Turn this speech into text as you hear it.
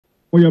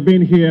for your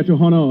being here to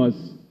honor us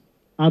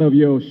out of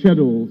your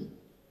schedules,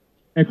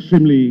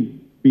 extremely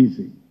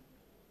busy.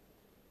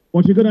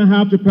 But you're going to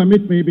have to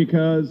permit me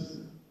because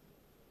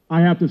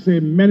I have to say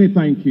many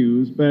thank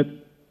yous, but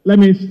let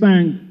me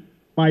start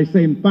by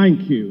saying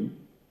thank you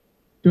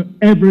to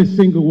every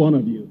single one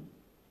of you.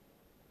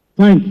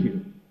 Thank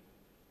you,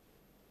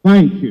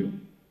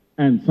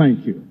 and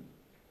thank you.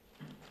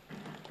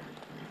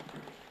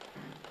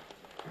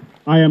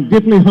 I am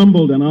deeply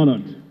humbled and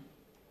honored.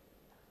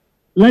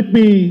 Let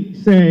me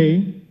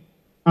say,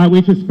 I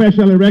wish to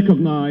especially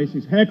recognize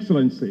His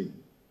Excellency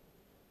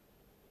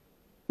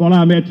Bola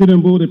Ahmed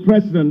Tinubu, the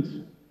President,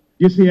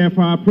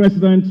 GCFR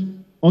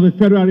President of the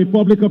Federal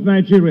Republic of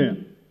Nigeria,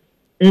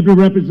 ably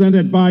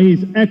represented by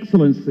His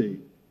Excellency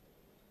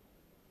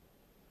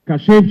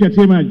Kashim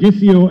Shettima,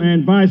 GCO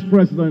and Vice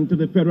President to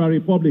the Federal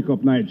Republic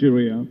of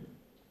Nigeria.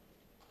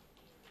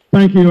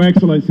 Thank you, Your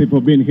Excellency,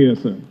 for being here,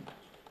 sir.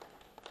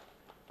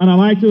 And I'd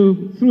like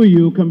to, through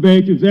you,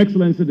 convey to His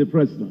Excellency the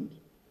President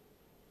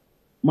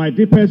my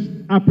deepest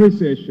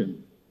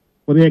appreciation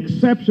for the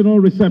exceptional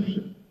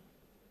reception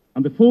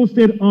and the full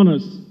state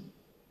honors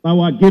that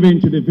were given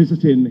to the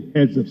visiting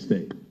heads of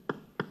state.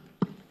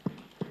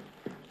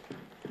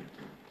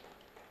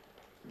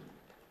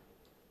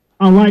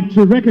 I'd like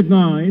to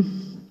recognize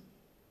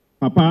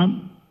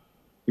Papa,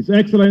 His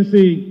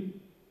Excellency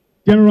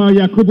General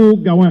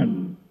Yakubu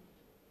Gowon,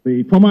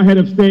 the former head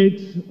of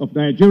state of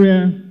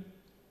Nigeria.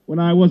 When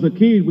I was a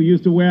kid, we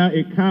used to wear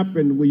a cap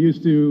and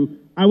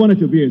I wanted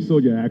to be a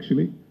soldier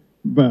actually,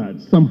 but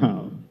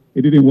somehow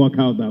it didn't work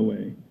out that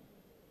way.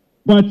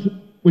 But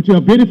with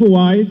your beautiful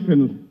wife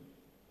and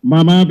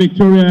Mama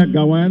Victoria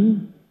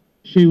Gowon,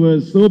 she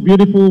was so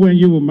beautiful when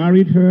you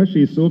married her.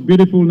 She's so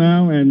beautiful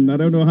now, and I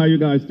don't know how you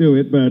guys do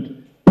it, but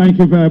thank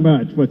you very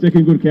much for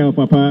taking good care of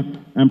Papa,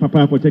 and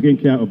Papa for taking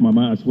care of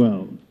Mama as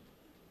well.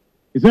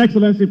 His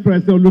Excellency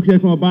President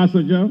Olusegun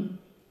Obasanjo,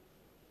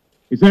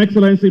 His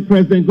Excellency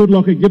President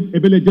Goodluck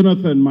Ebele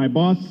Jonathan, my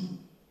boss,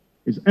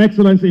 His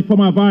Excellency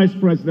former Vice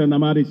President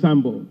Amadi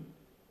Sambo.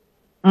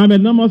 I'm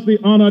enormously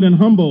honored and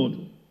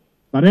humbled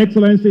that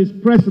Excellencies,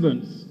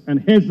 Presidents,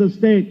 and heads of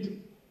state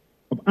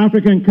of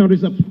African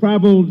countries have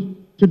traveled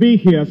to be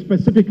here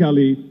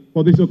specifically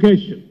for this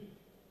occasion.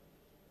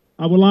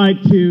 I would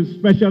like to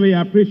especially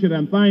appreciate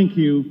and thank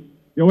you,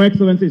 Your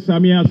Excellency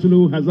Samia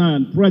Suluhu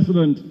Hassan,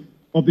 President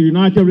of the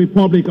United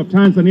Republic of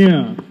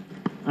Tanzania,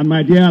 and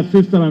my dear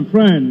sister and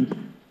friend,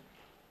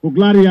 who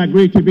gladly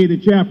agreed to be the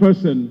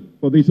chairperson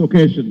for this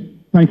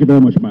occasion. Thank you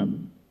very much,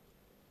 ma'am.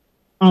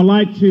 I'd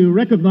like to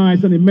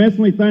recognize and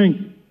immensely thank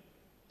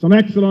Son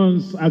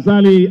Excellence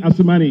Azali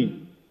Assoumani,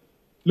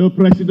 le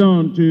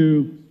Président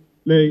de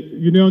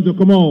l'Union de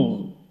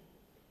Comores,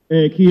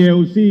 et qui est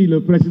aussi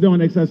le Président en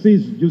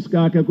exercice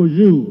jusqu'à quelques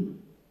jours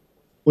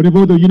au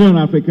niveau de l'Union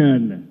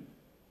africaine.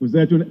 Vous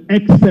êtes un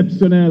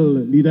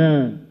exceptionnel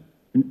leader,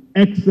 un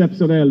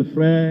exceptionnel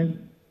frère.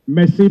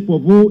 Merci pour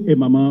vous et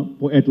maman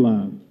pour être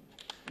là.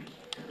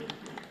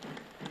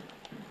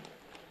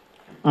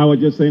 I was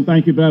just saying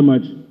thank you very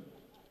much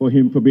for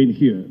him for being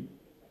here.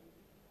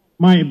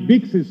 My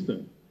big sister,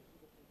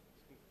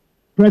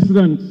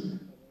 President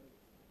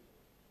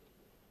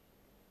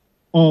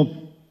of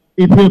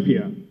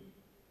Ethiopia,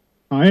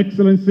 Her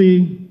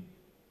Excellency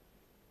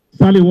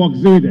Sahle-Work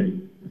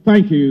Zewde,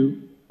 thank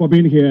you for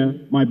being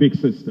here, my big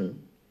sister.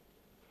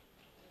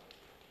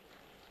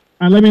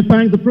 And let me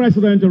thank the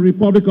President of the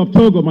Republic of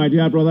Togo, my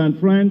dear brother and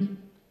friend,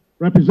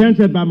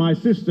 represented by my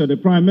sister, the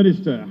Prime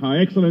Minister, Her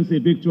Excellency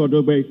Victor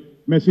Odogbe.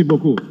 Merci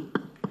beaucoup.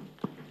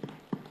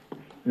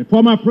 The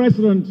former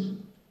President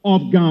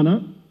of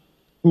Ghana,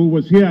 who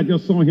was here, I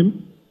just saw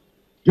him,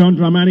 John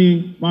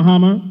Dramani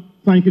Mahama,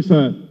 thank you,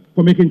 sir,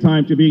 for making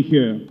time to be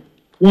here.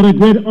 What a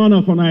great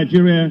honor for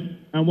Nigeria,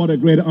 and what a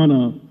great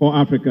honor for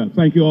Africa.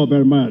 Thank you all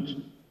very much.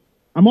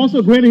 I'm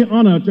also greatly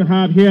honored to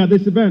have here at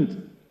this event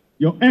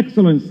Your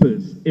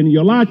Excellencies in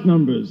your large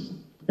numbers,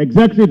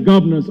 executive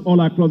governors all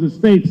across the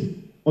states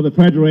of the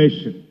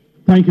Federation.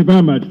 Thank you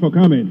very much for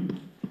coming.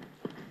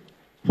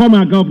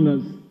 Former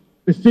governors,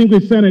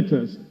 distinguished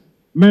senators,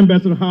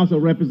 members of the House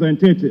of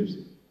Representatives,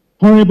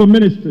 honorable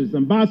ministers,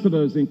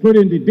 ambassadors,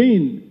 including the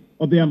Dean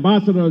of the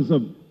Ambassadors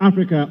of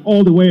Africa,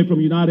 all the way from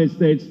the United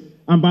States,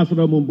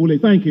 Ambassador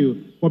Mumbuli. Thank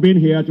you for being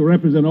here to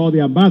represent all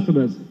the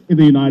ambassadors in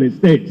the United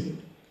States.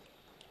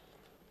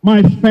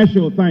 My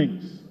special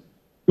thanks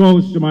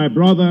goes to my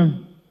brother,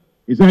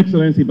 His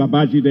Excellency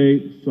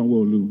Babajide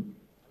Sanwo-Olu,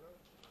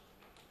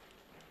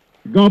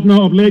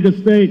 Governor of Lagos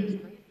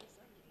State,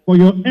 for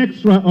your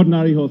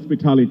extraordinary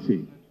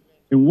hospitality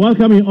in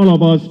welcoming all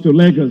of us to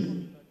Lagos,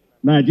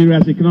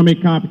 Nigeria's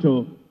economic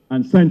capital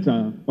and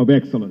center of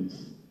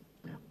excellence.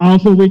 I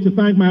also wish to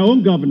thank my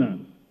own governor,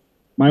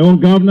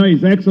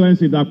 His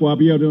Excellency Dapo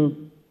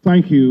Abiodun.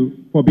 Thank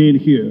you for being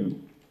here.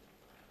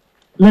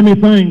 Let me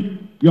thank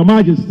Your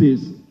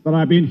Majesties that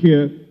have been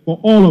here for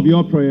all of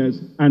your prayers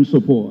and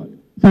support.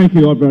 Thank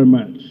you all very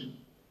much.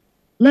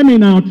 Let me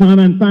now turn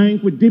and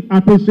thank with deep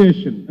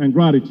appreciation and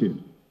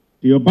gratitude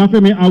the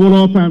Obafemi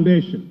Awolowo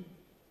Foundation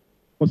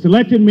for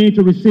selecting me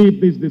to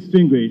receive this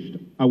distinguished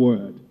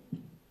award.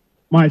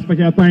 My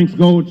special thanks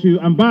go to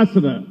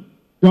Ambassador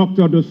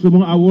Dr.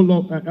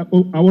 Awolowo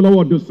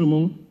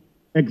Dosumu,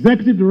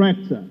 Executive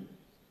Director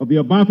of the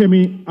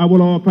Obafemi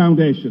Awolowo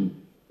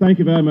Foundation. Thank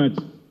you very much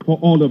for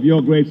all of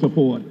your great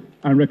support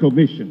and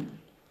recognition.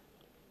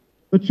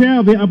 The Chair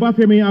of the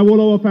Obafemi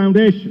Awolowo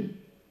Foundation,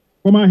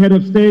 former Head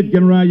of State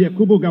General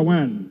Yakubu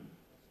Gowon,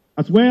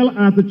 as well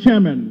as the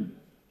Chairman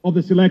of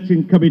the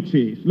Selection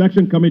Committee,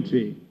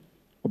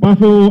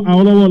 Obafemi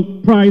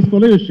Awolowo Prize for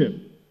Leadership,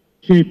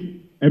 Chief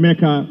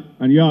Emeka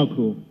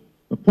Anyaku,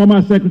 the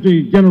former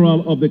Secretary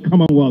General of the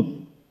Commonwealth,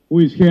 who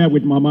is here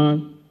with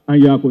Mama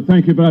Anyaku.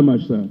 Thank you very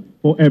much, sir,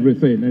 for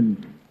everything.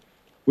 And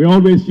we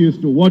always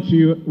used to watch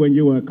you when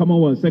you were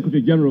Commonwealth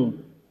Secretary General,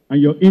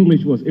 and your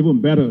English was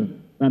even better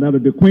than that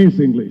of the Queen's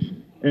English.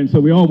 And so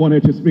we all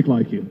wanted to speak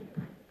like you.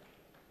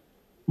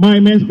 My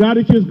immense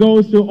gratitude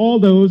goes to all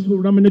those who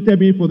nominated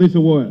me for this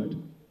award.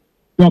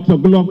 Dr.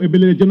 Goodluck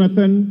Ebele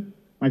Jonathan,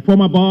 my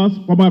former boss,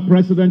 former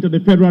President of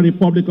the Federal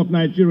Republic of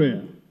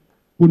Nigeria,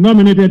 who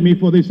nominated me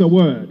for this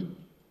award.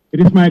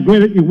 It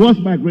was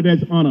my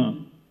greatest honor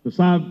to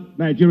serve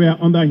Nigeria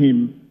under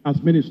him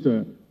as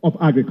Minister of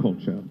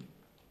Agriculture.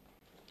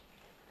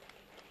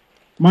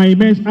 My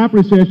immense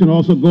appreciation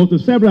also goes to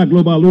several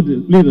global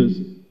leaders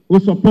who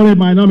supported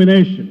my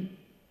nomination,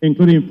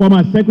 including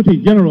former Secretary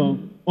General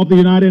of the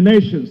United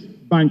Nations,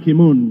 Ban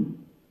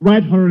Ki-moon,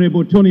 Right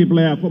Honorable Tony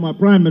Blair, former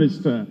Prime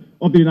Minister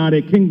of the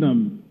United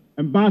Kingdom,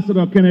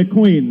 Ambassador Kenneth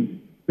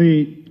Quinn,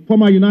 the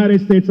former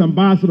United States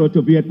Ambassador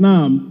to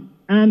Vietnam,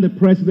 and the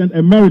President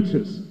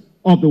Emeritus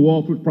of the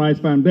World Food Prize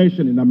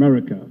Foundation in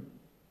America,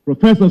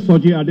 Professor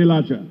Soji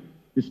Adelaja,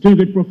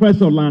 Distinguished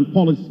Professor of Land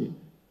Policy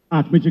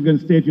at Michigan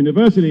State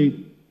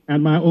University,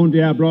 and my own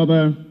dear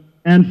brother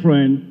and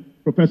friend,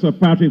 Professor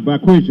Patrick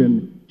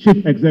Bakwijan,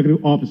 Chief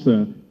Executive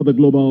Officer for the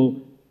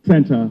Global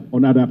Center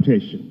on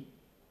Adaptation.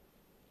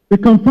 The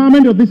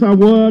conferment of this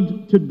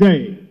award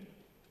today,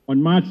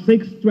 on March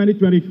 6,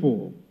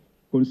 2024,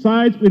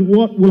 coincides with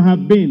what will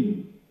have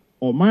been,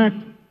 or marked,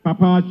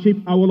 Papa Chief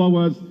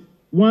Awolowo's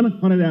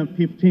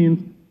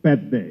 115th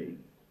birthday,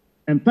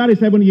 and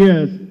 37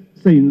 years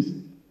since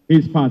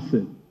his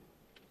passing.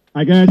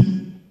 I guess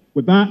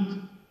with that,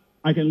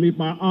 I can lift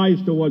my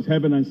eyes towards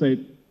heaven and say,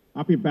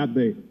 happy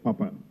birthday,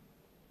 Papa.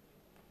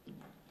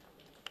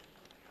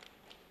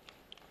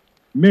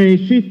 May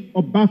Chief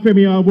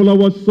Obafemi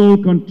Awolowo's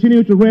soul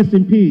continue to rest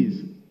in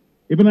peace,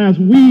 even as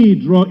we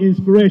draw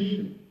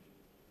inspiration,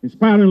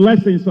 inspiring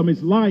lessons from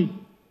his life,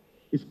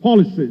 his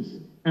policies,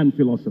 and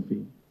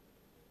philosophy.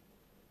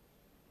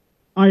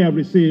 I have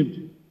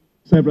received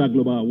several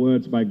global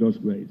awards by God's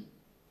grace,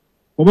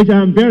 for which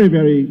I am very,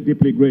 very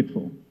deeply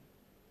grateful.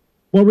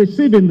 But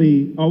receiving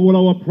the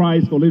Awolowo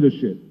Prize for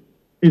Leadership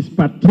is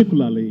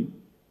particularly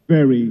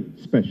very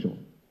special.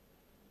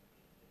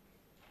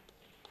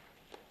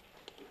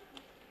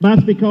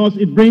 That's because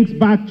it brings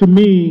back to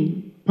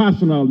me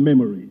personal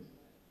memories.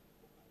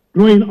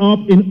 Growing up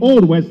in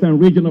old western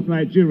region of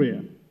Nigeria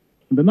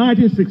in the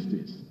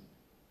 1960s,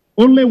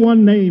 only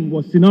one name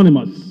was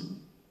synonymous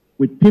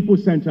with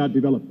people-centered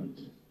development: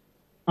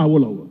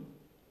 Awolowo.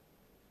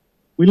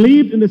 We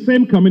lived in the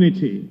same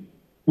community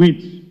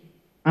with,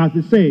 as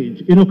the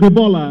sage, in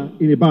Okribola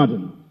in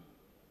Ibadan.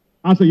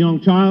 As a young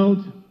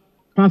child,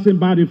 passing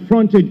by the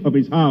frontage of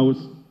his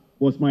house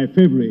was my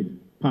favorite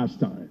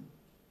pastime.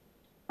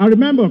 I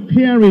remember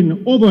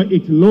peering over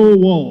its low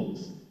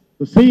walls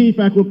to see if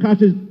I could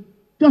catch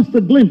just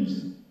a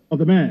glimpse of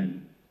the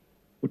man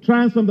who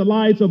transformed the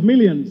lives of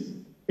millions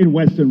in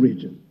Western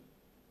region.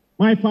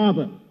 My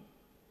father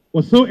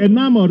was so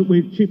enamored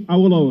with Chief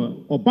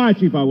Awolowo, or by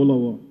Chief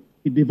Awolowo,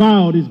 he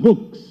devoured his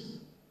books,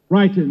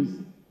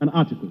 writings, and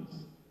articles.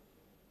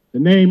 The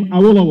name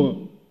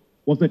Awolowo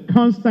was a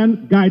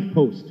constant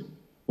guidepost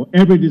for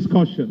every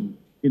discussion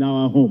in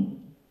our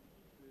home.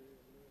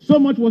 So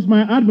much was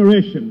my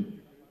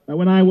admiration that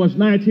when I was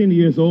 19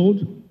 years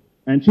old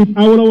and Chief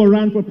Awolowo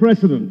ran for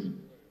president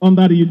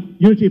under the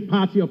Unity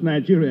Party of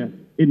Nigeria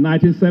in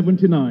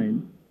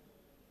 1979,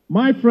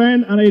 my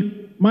friend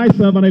and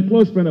myself and a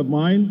close friend of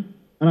mine,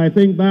 and I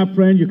think that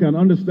friend you can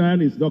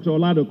understand is Dr.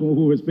 Oladokun,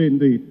 who has been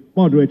the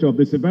moderator of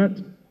this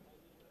event,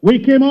 we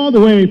came all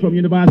the way from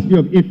University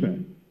of Ife.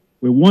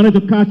 We wanted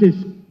to catch a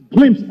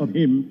glimpse of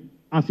him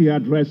as he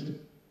addressed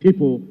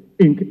people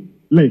in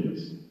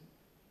Lagos.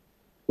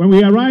 When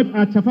we arrived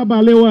at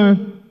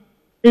Tafabalewa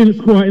in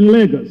Square in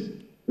Lagos,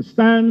 the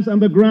stands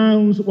and the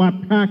grounds were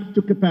packed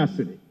to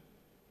capacity.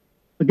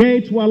 The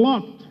gates were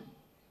locked,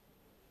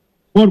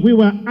 but we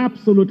were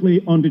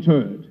absolutely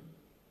undeterred.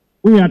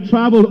 We had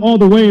traveled all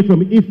the way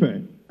from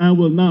Ife and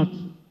will not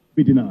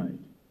be denied.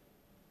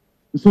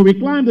 So we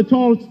climbed the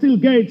tall steel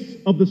gates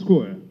of the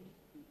square.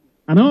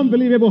 An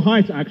unbelievable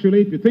height,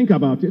 actually, if you think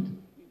about it,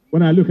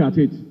 when I look at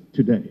it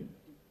today.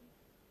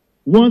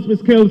 Once we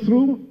scaled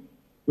through,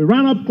 we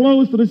ran up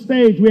close to the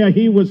stage where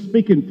he was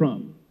speaking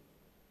from,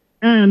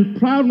 and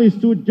proudly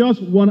stood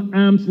just one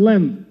arm's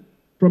length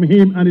from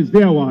him and his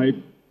dear wife,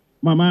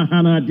 Mama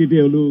Hannah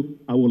Dideolu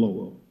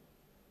Awolowo.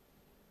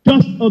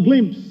 Just a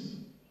glimpse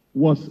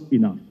was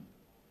enough.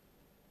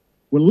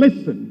 we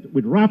listened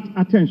with rapt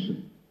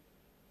attention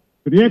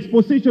to the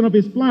exposition of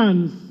his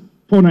plans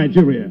for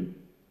Nigeria.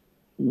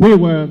 We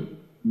were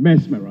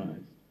mesmerized.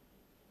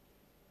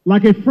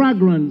 Like a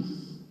fragrance,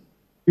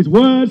 his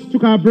words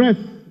took our breath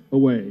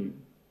away.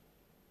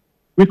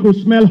 We could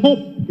smell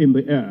hope in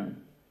the air.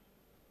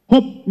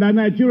 Hope that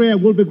Nigeria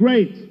will be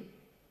great.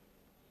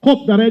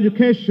 Hope that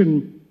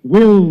education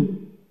will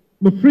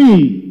be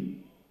free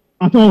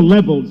at all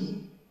levels.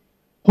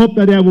 Hope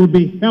that there will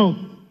be health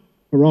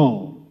for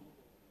all.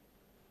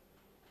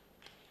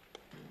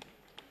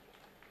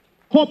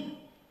 Hope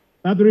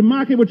that the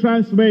remarkable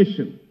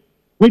transformation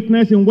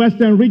witnessed in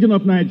western region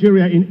of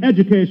Nigeria in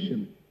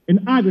education,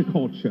 in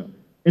agriculture,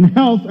 in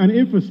health and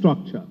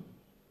infrastructure,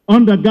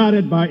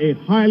 undergirded by a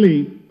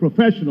highly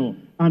professional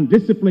and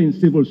disciplined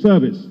civil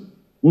service,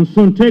 will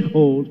soon take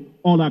hold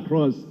all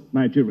across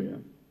Nigeria.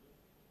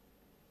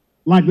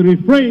 Like the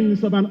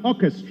refrains of an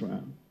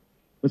orchestra,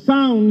 the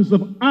sounds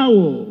of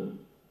owl,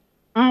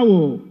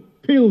 owl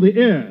filled the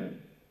air.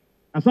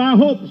 As our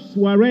hopes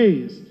were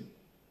raised,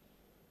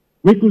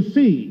 we could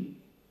see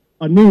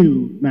a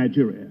new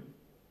Nigeria.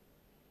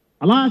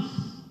 Alas,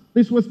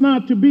 this was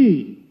not to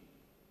be.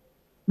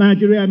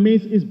 Nigeria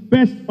missed its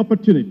best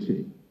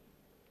opportunity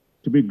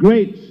to be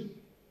great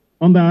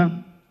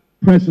under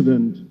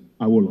President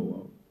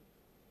Awolowo.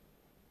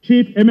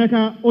 Chief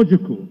Emeka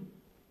Ojukwu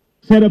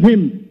said of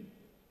him,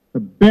 the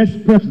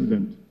best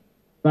president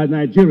that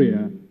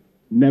Nigeria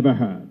never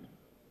had.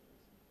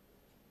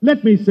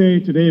 Let me say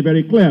today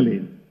very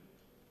clearly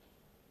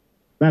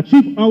that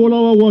Chief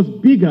Awolowo was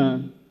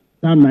bigger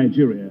than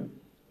Nigeria.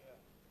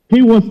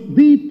 He was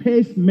the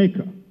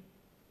pacemaker,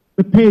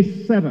 the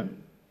pace setter,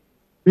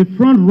 the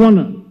front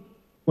runner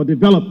for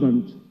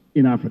development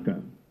in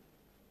Africa.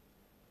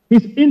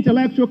 His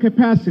intellectual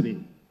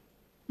capacity,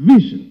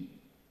 vision,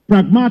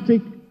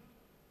 pragmatic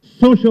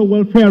social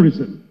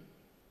welfarism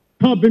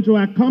helped him to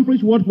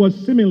accomplish what was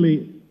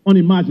seemingly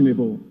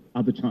unimaginable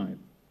at the time.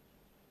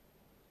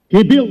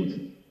 He built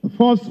the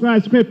first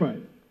skyscraper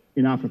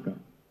in Africa,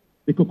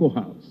 the Cocoa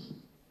House.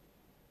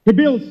 He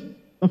built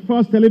the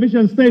first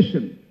television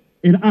station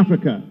in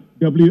Africa,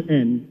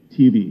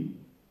 WNTV.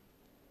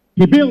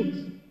 He built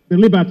the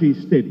Liberty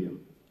Stadium,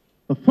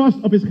 the first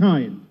of its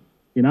kind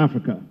in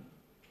Africa.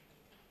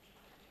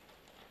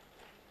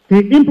 He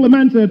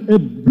implemented a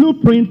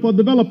blueprint for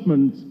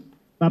development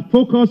that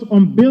focused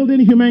on building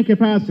human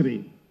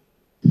capacity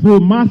through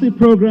massive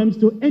programs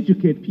to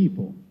educate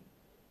people,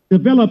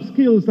 develop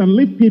skills and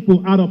lift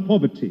people out of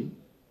poverty,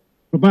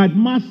 provide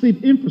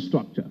massive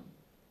infrastructure,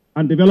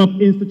 and develop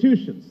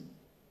institutions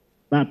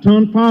that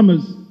turn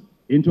farmers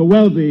into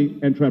wealthy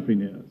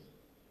entrepreneurs.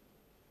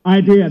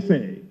 I dare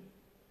say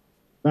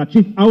that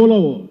Chief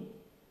Awolowo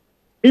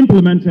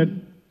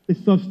implemented the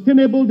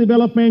Sustainable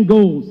Development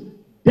Goals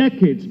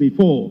decades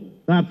before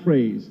that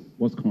phrase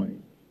was coined.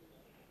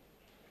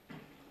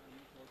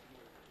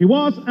 He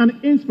was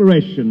an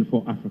inspiration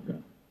for Africa,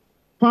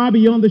 far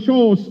beyond the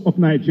shores of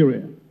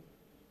Nigeria.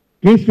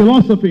 His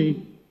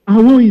philosophy,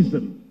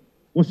 Awoism,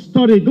 was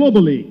studied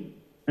globally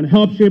and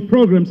helped shape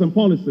programs and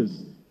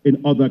policies in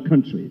other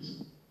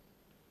countries.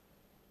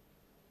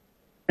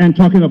 And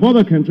talking of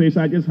other countries,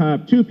 I just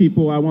have two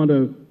people I want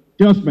to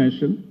just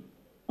mention.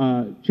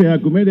 Chair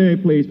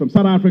Gumede, please, from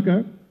South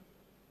Africa.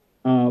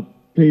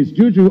 Please,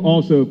 Juju,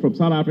 also from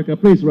South Africa.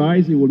 Please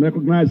rise. You will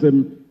recognize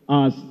him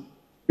as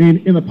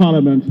being in the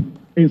parliament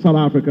in South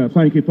Africa.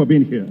 Thank you for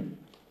being here.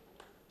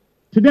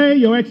 Today,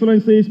 Your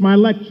Excellencies, my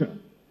lecture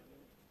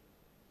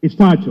is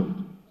titled,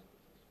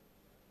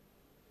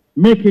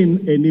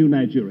 Making a New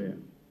Nigeria,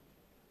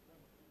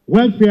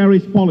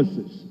 Welfareist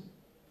Policies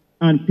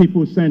and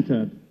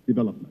People-Centered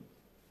Development.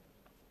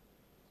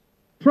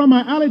 From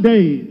my early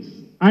days,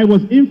 I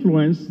was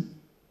influenced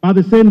by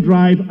the same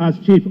drive as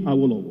Chief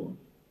Awolowo.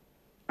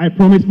 I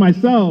promised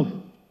myself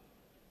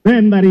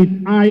then that if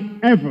I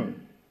ever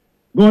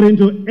got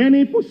into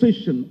any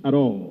position at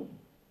all,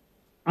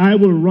 I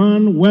will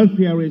run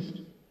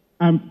welfareist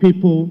and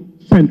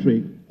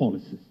people-centric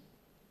policies.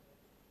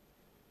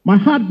 My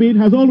heartbeat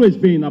has always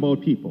been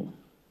about people,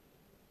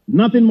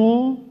 nothing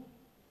more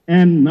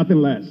and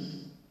nothing less.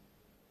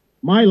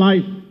 My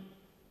life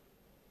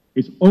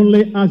is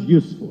only as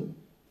useful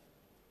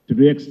to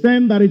the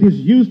extent that it is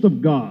used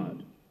of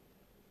God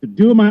to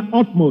do my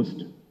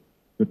utmost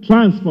to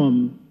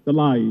transform the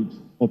lives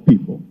of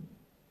people.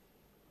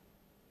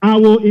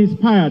 Awo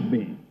inspired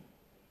me.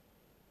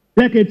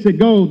 Decades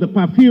ago, the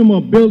perfume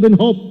of building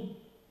hope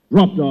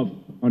dropped off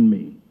on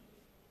me.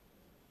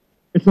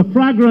 It's a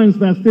fragrance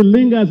that still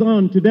lingers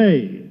on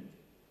today.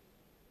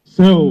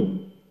 So,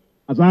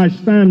 as I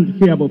stand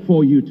here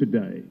before you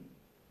today,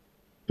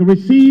 to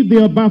receive the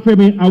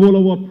Obafemi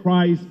Awolowo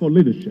Prize for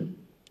Leadership,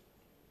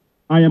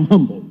 I am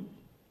humbled,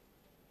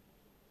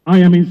 I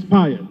am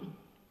inspired,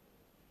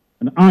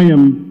 and I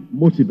am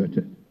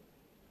motivated.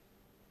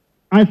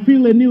 I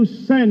feel a new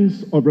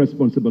sense of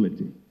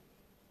responsibility.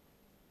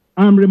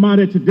 I'm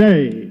reminded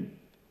today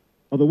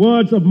of the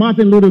words of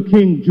Martin Luther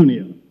King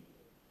Jr.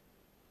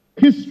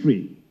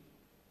 History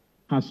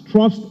has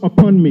thrust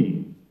upon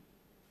me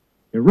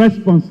a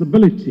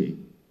responsibility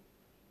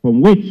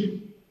from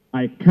which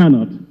I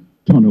cannot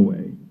turn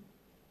away.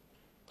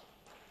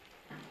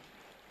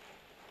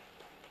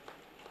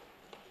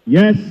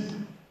 Yes,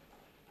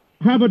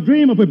 I have a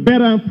dream of a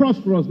better and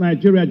prosperous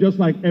Nigeria, just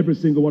like every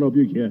single one of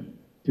you here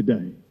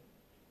today.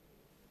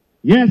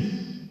 Yes,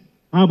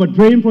 I have a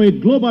dream for a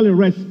globally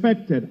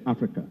respected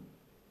Africa.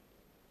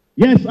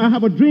 Yes, I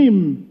have a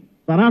dream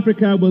that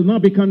Africa will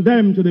not be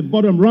condemned to the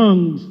bottom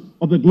rungs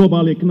of the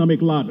global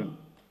economic ladder.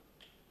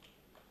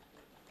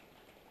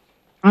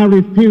 I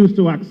refuse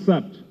to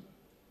accept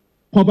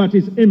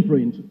poverty's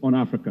imprint on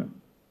Africa.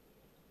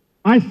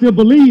 I still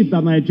believe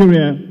that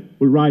Nigeria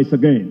will rise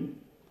again.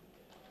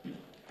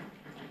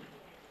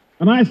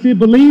 And I still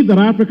believe that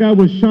Africa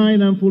will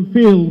shine and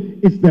fulfill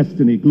its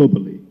destiny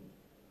globally.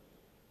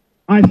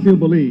 I still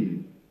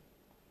believe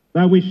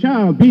that we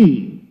shall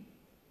be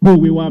who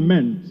we were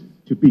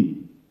meant to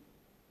be.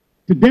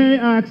 Today,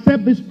 I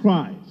accept this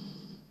prize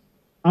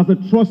as a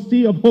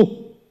trustee of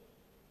hope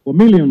for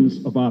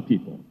millions of our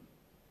people.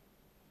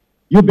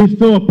 You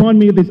bestow upon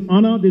me this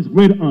honor, this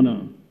great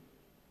honor,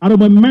 at a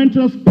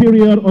momentous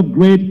period of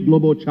great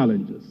global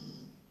challenges,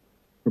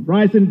 from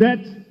rising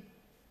debt,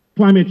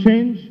 climate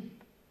change,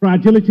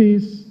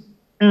 fragilities,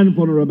 and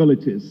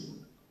vulnerabilities.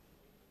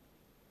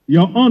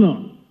 Your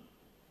honor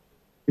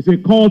is a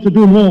call to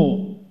do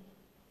more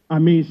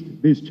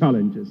amidst these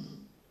challenges.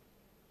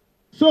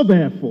 So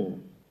therefore,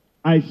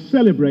 I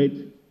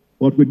celebrate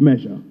but with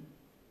measure,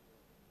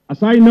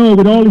 as I know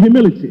with all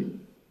humility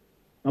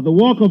that the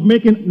work of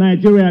making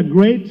Nigeria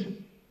great,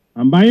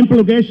 and by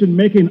implication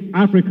making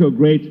Africa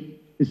great,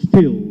 is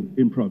still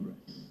in progress.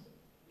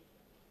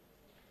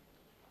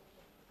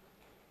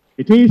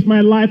 It is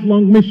my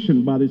lifelong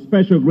mission, by the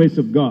special grace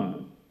of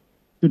God,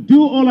 to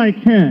do all I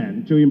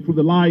can to improve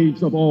the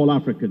lives of all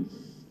Africans.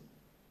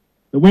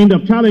 The wind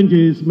of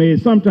challenges may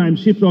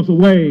sometimes shift us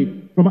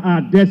away from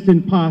our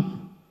destined path,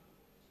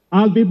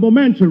 albeit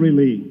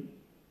momentarily,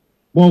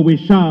 but we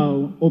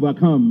shall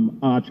overcome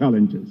our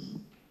challenges.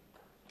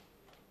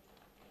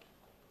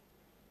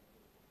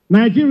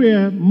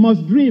 Nigeria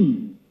must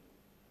dream.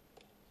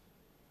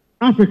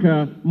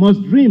 Africa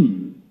must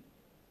dream.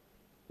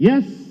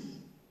 Yes,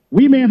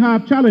 we may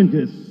have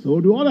challenges,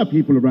 so do other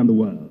people around the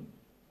world.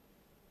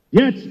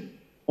 Yet,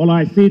 all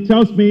I see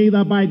tells me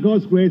that by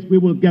God's grace, we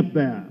will get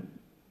there.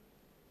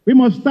 We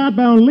must start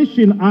by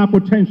unleashing our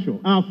potential,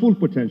 our full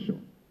potential.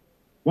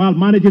 While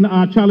managing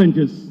our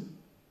challenges,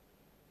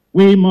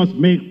 we must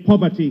make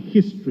poverty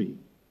history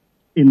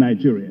in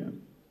Nigeria.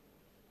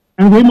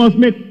 And we must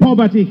make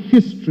poverty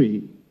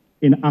history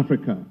in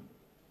Africa.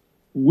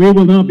 We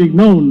will now be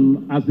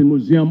known as the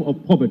Museum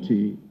of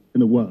Poverty in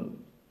the world.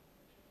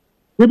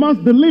 We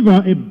must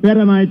deliver a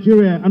better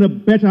Nigeria and a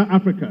better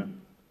Africa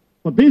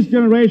for this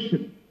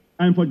generation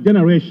and for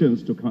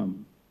generations to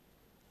come.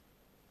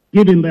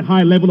 Given the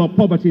high level of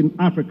poverty in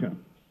Africa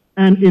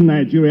and in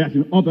Nigeria and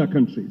in other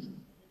countries,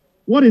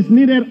 what is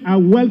needed are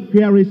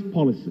welfareist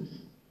policies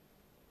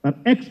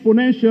that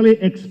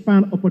exponentially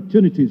expand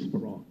opportunities for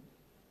all,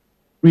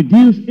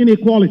 reduce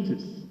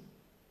inequalities,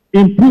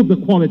 improve the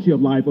quality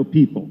of life of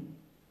people.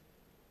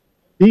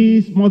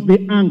 These must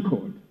be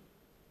anchored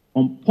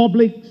on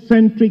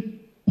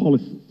public-centric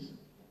policies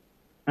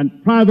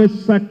and private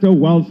sector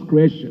wealth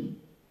creation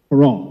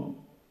for all.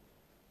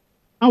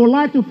 I would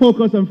like to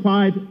focus on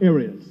 5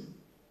 areas.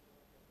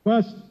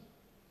 First,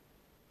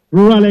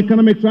 rural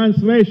economic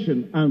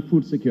transformation and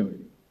food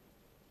security.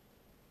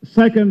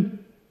 Second,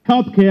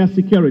 healthcare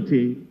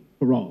security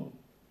for all.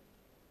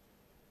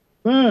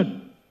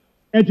 Third,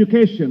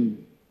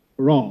 education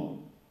for all.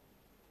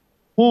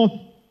 Fourth,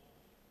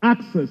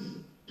 access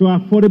to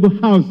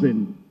affordable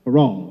housing for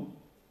all.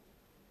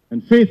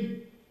 And fifth,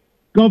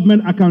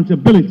 government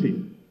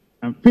accountability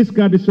and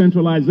fiscal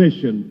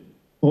decentralization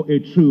for a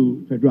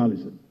true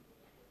federalism.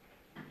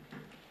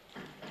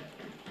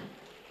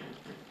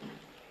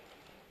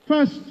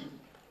 First,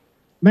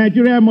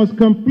 Nigeria must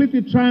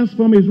completely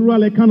transform its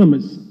rural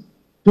economies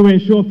to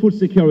ensure food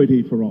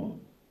security for all.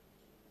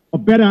 A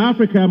better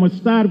Africa must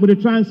start with the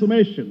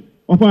transformation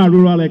of our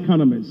rural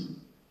economies.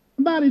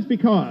 And that is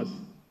because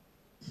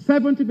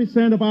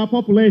 70% of our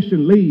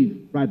population live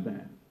right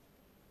there.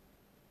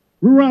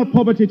 Rural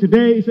poverty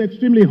today is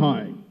extremely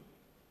high.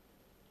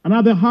 And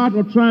at the heart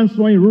of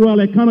transforming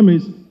rural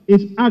economies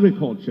is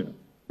agriculture,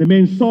 the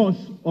main source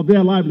of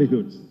their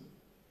livelihoods.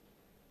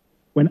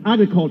 When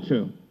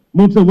agriculture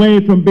moves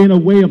away from being a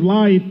way of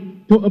life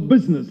to a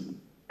business,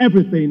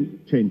 everything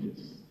changes.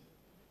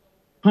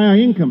 Higher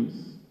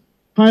incomes,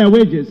 higher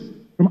wages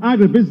from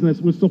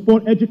agribusiness will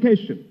support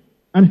education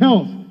and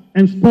health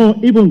and spur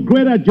even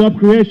greater job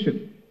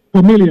creation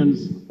for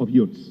millions of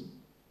youths.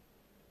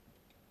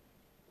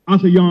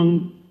 As a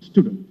young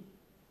student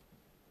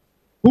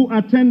who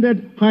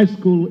attended high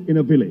school in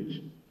a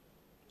village,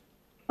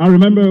 I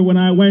remember when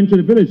I went to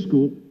the village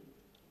school,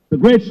 the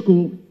grade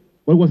school,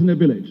 but it was in a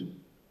village.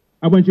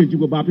 I went to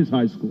Chief Baptist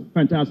High School,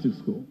 fantastic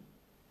school.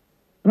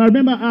 And I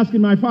remember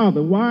asking my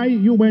father, why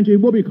you went to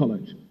Iwobi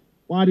College?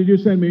 Why did you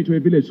send me to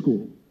a village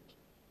school?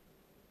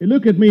 He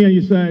looked at me and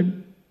he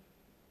said,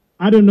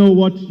 I don't know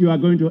what you are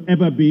going to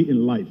ever be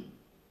in life.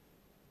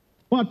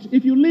 But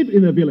if you live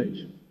in a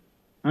village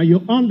and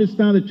you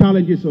understand the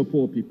challenges of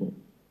poor people,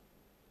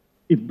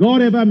 if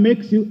God ever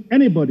makes you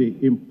anybody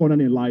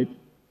important in life,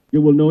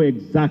 you will know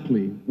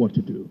exactly what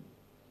to do.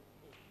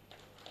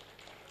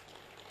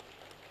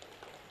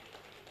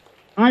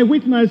 I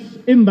witnessed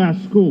in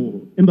that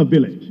school, in the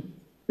village,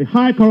 the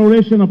high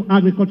correlation of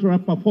agricultural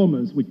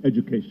performance with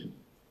education.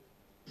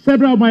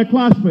 Several of my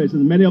classmates,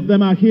 and many of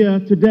them are here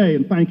today,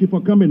 and thank you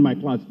for coming, my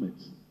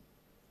classmates,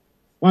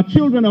 were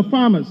children of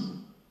farmers.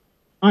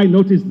 I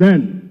noticed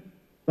then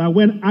that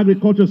when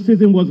agriculture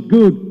season was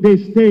good, they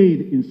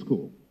stayed in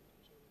school.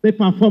 They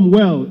performed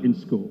well in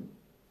school.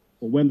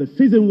 But when the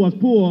season was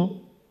poor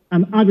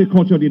and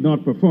agriculture did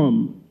not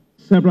perform,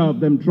 several of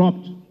them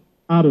dropped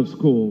out of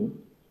school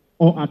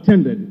or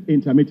attended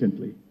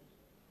intermittently.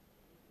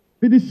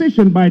 The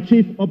decision by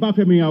Chief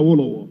Obafemi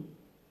Awolowo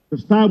to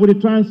start with the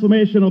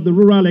transformation of the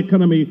rural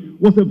economy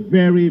was a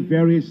very,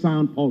 very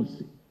sound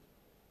policy.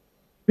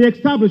 The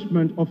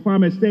establishment of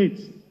farm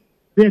estates,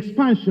 the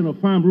expansion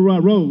of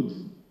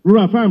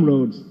rural farm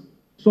roads,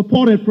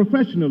 supported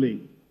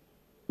professionally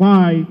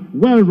by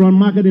well-run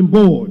marketing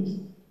boards,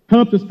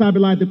 helped to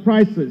stabilize the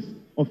prices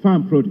of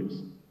farm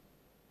produce.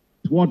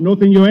 It's worth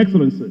noting, Your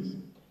Excellencies,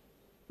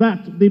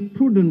 that the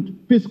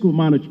prudent fiscal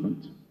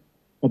management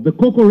of the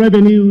cocoa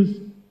revenues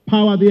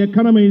power the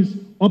economies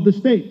of the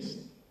states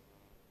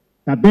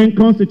that then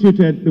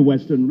constituted the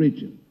Western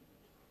region.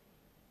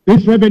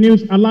 These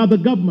revenues allow the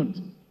government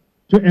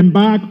to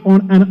embark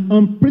on an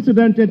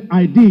unprecedented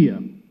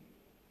idea,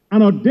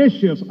 an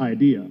audacious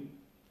idea: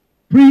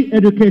 free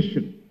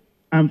education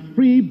and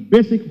free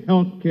basic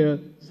health care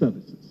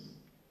services.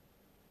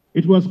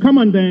 It was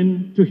common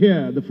then to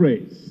hear the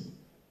phrase,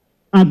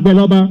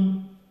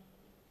 "Agbeloba,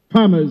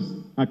 farmers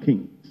are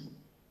kings,"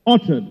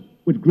 uttered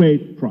with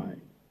great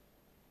pride.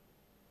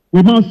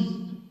 We must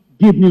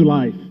give new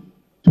life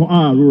to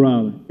our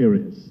rural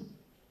areas.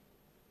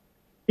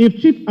 If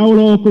Chief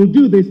Awolowo could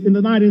do this in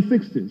the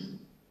 1960s,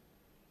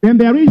 then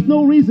there is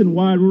no reason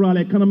why rural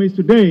economies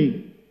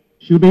today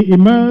should be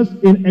immersed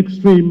in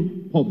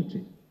extreme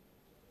poverty.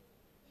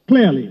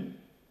 Clearly,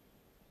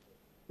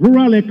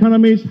 rural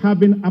economies have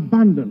been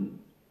abandoned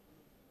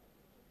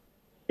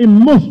in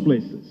most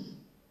places,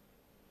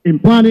 in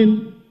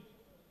planning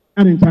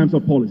and in terms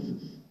of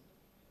policies.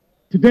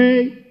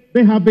 Today,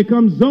 they have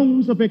become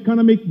zones of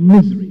economic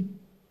misery.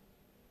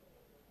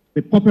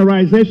 The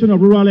pauperization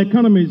of rural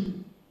economies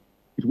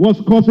is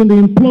what's causing the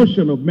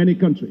implosion of many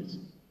countries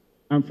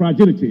and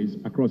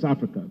fragilities across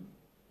Africa.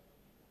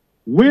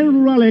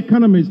 When rural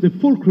economies, the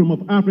fulcrum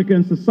of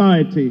African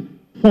society,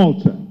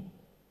 falter,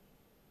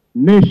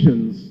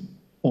 nations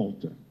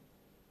falter.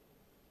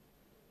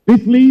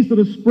 This leads to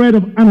the spread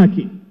of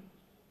anarchy,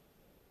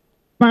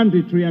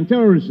 banditry, and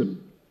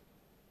terrorism.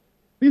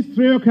 This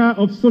triarchy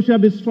of social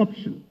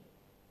disruption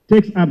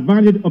takes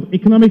advantage of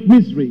economic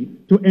misery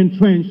to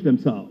entrench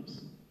themselves.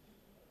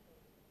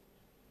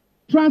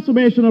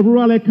 Transformation of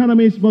rural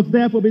economies must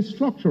therefore be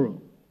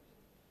structural,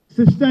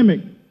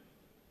 systemic,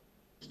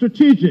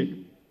 strategic,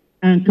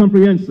 and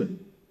comprehensive.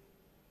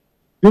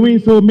 Doing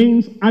so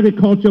means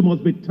agriculture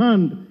must be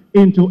turned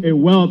into a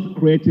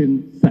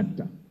wealth-creating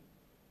sector.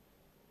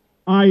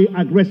 I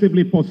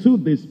aggressively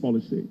pursued this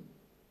policy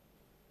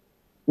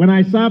when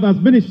I served as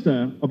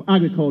Minister of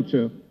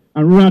Agriculture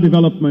and Rural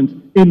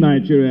Development in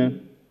Nigeria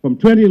from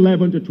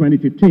 2011 to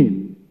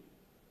 2015.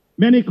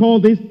 Many call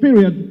this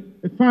period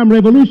the farm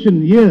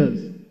revolution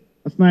years,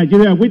 as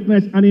Nigeria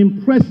witnessed an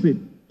impressive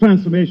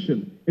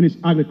transformation in its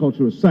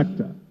agricultural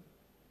sector.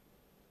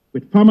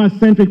 With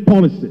farmer-centric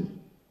policies,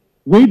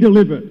 we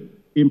delivered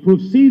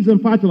improved seeds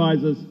and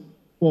fertilizers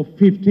for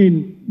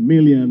 15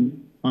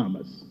 million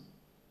farmers.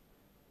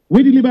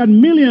 We delivered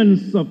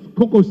millions of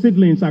cocoa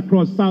seedlings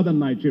across southern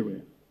Nigeria.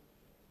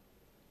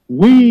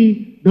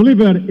 We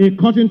delivered a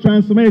cotton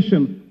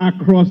transformation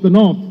across the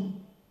north.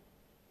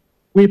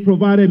 We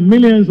provided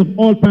millions of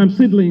oil palm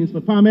seedlings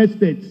for farm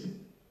estates,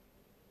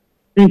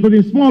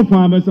 including small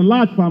farmers and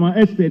large farmer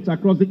estates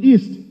across the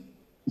east,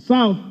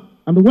 south,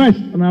 and the west.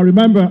 And I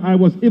remember I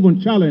was even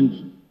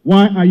challenged,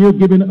 why are you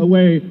giving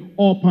away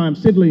oil palm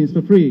seedlings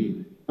for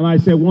free? And I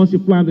said, once you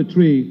plant the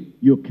tree,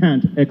 you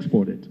can't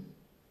export it.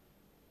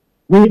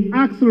 We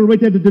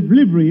accelerated the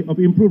delivery of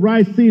improved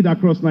rice seed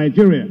across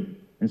Nigeria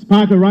and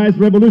sparked a rice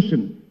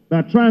revolution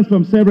that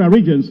transformed several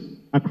regions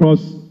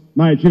across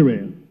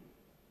Nigeria.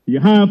 You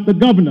have the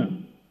governor.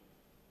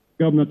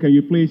 Governor, can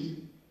you please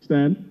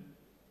stand?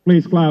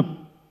 Please clap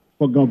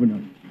for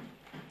governor.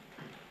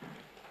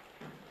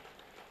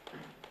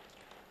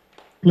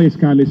 Please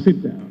kindly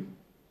sit down.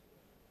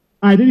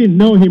 I didn't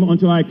know him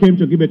until I came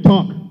to give a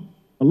talk,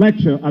 a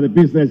lecture at the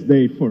Business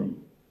Day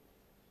Forum.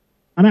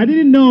 And I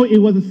didn't know it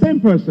was the same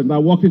person that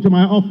walked into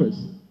my office.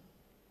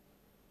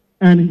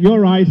 And your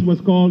rice was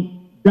called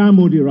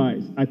Damodi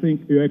rice, I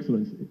think, Your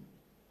Excellency.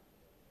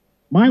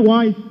 My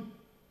wife,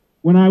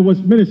 when I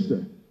was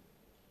minister,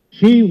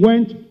 she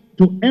went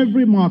to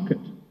every market,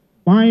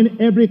 buying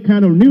every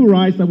kind of new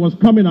rice that was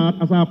coming out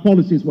as our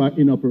policies were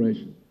in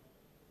operation.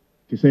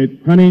 She said,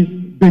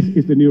 honey, this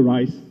is the new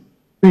rice.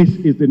 This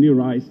is the new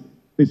rice.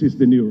 this is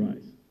the new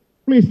rice.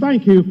 Please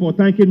thank you for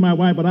thanking my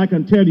wife, but I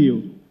can tell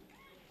you,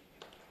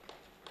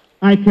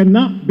 I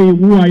cannot be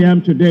who I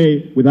am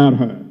today without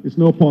her. It's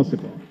not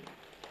possible.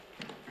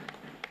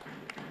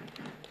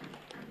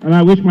 And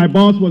I wish my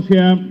boss was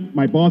here.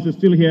 My boss is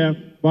still here,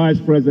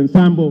 Vice President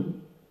Sambo.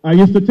 I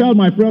used to tell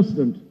my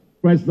President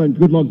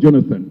Goodluck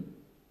Jonathan,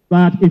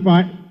 that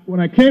when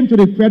I came to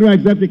the Federal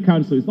Executive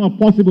Council, it's not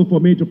possible for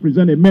me to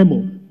present a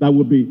memo that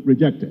would be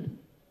rejected.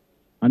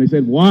 And he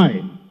said,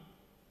 why?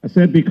 I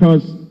said,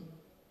 because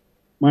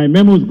my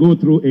memos go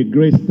through a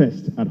grace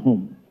test at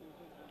home.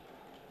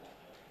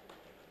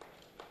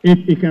 If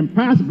it can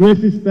pass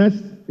Grace's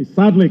test, it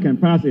certainly can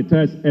pass a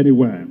test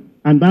anywhere.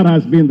 And that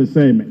has been the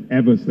same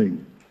ever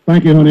since.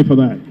 Thank you, honey, for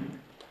that.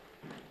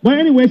 But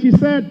anyway, she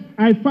said,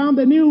 I found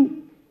a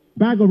new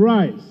bag of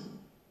rice,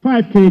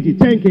 5 kg,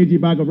 10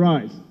 kg bag of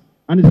rice.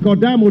 And it's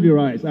called Damodi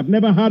rice. I've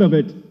never heard of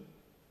it.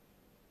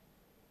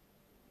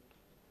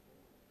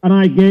 And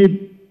I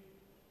gave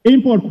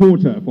import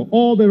quota for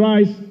all the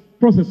rice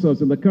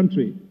processors in the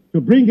country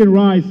to bring in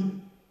rice,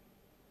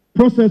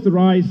 process the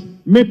rice,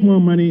 make more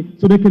money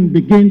so they can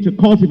begin to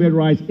cultivate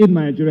rice in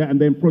Nigeria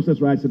and then process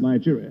rice in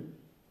Nigeria.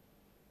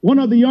 One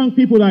of the young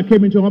people that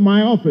came into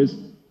my office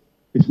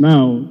is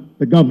now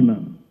the governor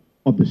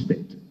of the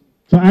state.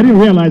 So I didn't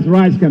realize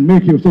rice can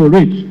make you so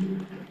rich.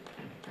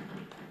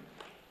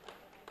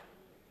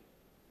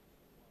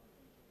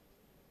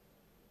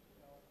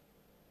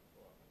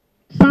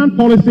 Sound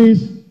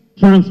policies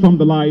transform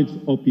the lives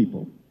of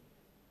people.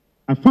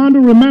 I fondly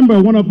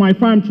remember one of my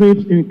farm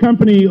trips in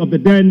company of the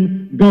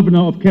then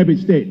governor of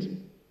Kebbi State,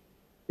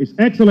 His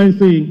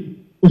Excellency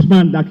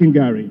Usman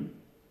Dakingari.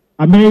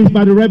 Amazed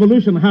by the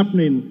revolution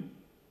happening,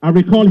 I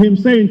recall him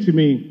saying to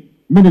me,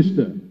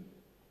 Minister,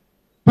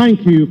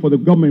 thank you for the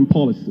government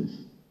policies.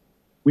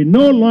 We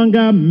no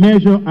longer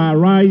measure our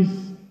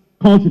rice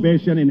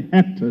cultivation in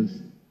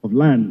hectares of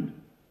land.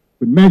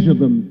 We measure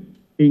them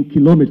in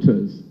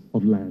kilometers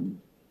of land.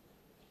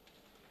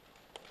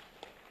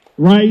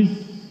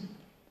 Rice,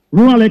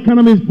 rural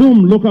economies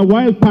boom, local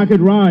wild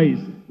packet rice,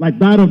 like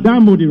that of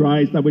Damodi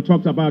rice that we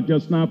talked about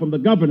just now from the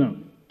governor,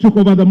 took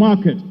over the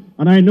market.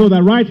 And I know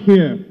that right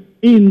here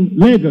in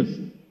Lagos,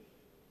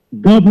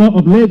 governor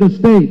of Lagos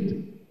State,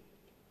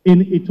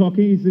 in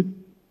Itoki, is it?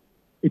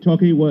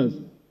 Itoki was.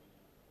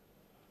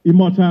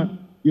 Immortal,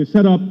 you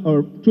set up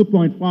a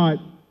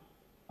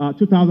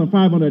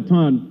 2,500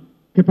 ton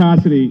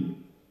capacity.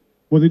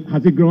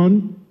 Has it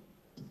grown?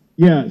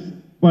 Yes,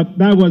 but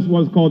that was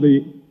what's called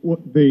the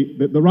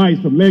rice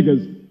from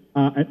Lagos.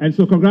 And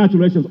so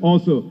congratulations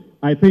also.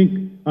 I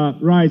think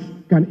rice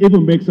can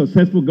even make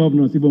successful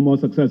governors even more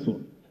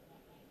successful.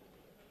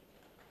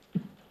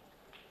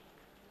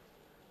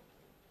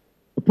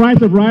 The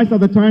price of rice at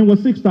the time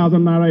was 6,000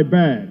 Naira a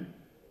bag,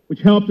 which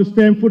helped to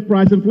stem food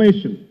price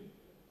inflation.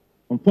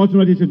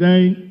 Unfortunately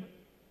today,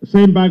 the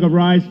same bag of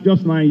rice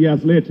just 9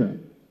 years later,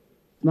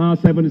 is now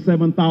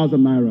 77,000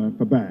 Naira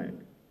per bag.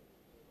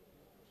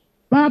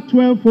 That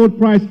 12-fold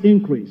price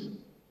increase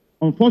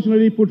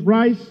unfortunately put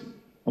rice,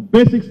 a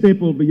basic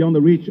staple, beyond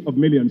the reach of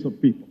millions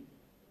of people.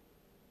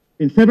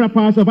 In several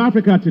parts of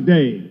Africa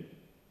today,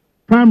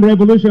 farm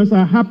revolutions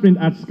are happening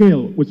at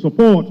scale with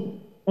support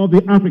of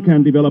the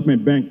African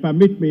Development Bank.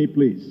 Permit me,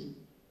 please.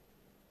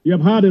 You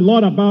have heard a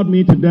lot about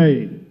me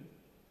today,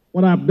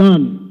 what I've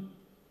done.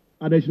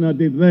 Adesina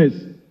did this,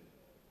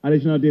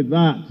 Adesina did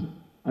that,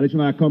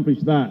 Adesina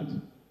accomplished that,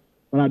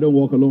 but I don't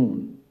walk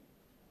alone.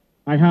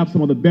 I have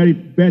some of the very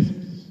best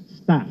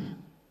staff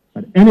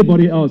that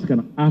anybody else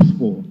can ask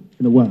for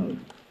in the world.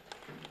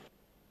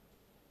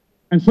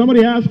 And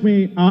somebody asked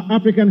me, are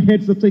African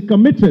heads of state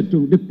committed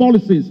to the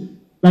policies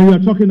that we are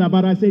talking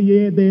about? I say,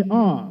 yeah, they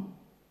are.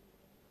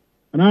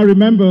 And I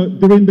remember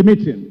during the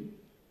meeting,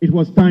 it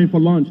was time for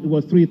lunch. It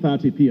was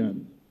 3:30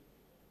 p.m.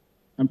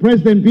 And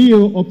President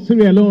Bio of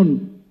Sierra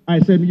Leone, I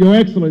said, Your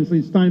Excellency,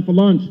 it's time for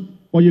lunch,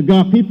 or you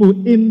got people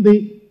in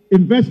the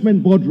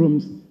investment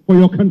boardrooms for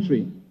your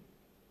country.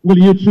 Will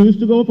you choose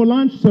to go for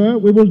lunch, sir?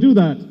 We will do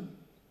that.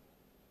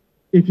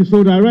 If you're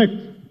so direct,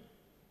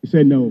 you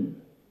say no.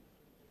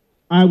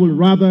 I would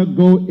rather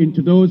go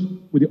into those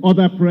with the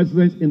other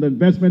presidents in the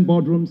investment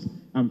boardrooms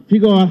and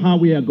figure out how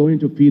we are going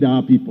to feed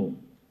our people.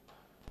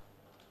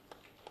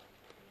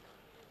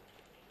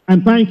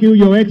 And thank you,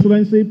 Your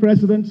Excellency,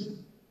 President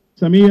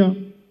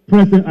Samia,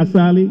 President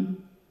Asali,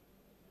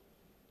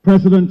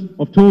 President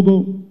of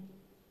Togo,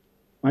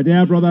 my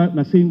dear brother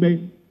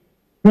Nasingbe,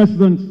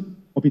 President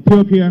of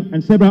Ethiopia,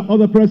 and several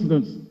other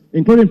presidents,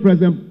 including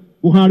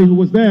President Buhari, who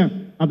was there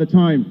at the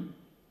time.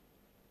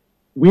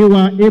 We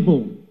were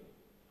able,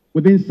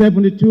 within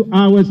 72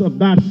 hours of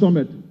that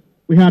summit,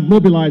 we had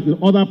mobilized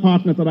with other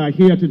partners that are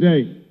here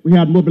today, we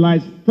had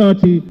mobilized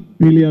 $30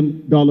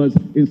 billion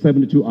in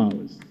 72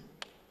 hours.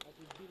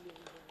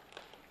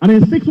 And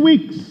in 6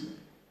 weeks,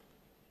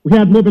 we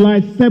had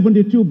mobilized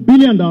 $72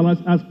 billion,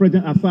 as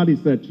President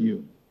Assadi said to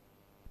you.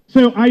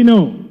 So I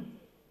know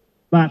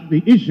that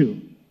the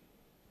issue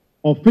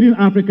of feeding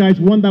Africa is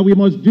one that we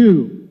must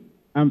do.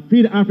 And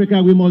feed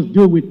Africa we must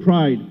do with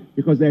pride,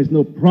 because there is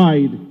no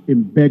pride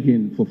in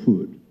begging for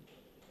food.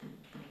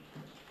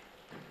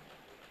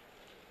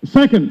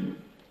 Second,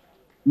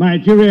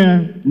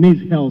 Nigeria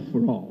needs health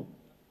for all.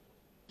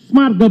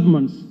 Smart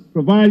governments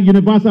provide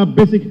universal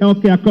basic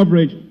healthcare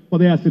coverage for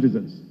their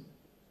citizens.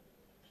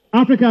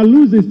 Africa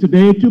loses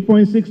today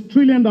 $2.6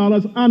 trillion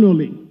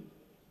annually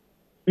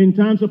in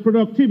terms of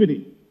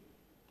productivity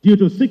due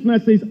to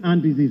sicknesses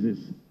and diseases.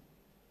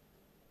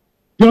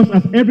 Just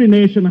as every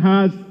nation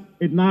has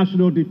a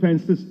national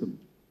defense system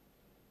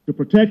to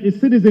protect its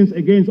citizens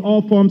against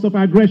all forms of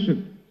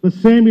aggression, the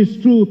same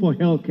is true for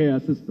healthcare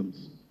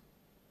systems.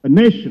 A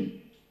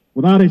nation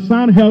without a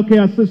sound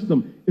healthcare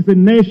system is a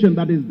nation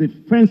that is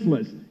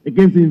defenseless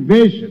against the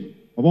invasion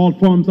of all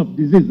forms of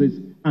diseases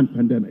and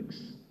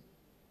pandemics.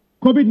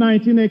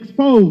 COVID-19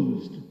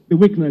 exposed the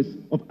weakness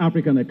of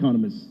African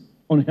economies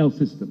on health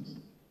systems.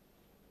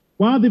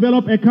 While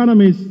developed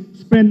economies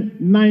spend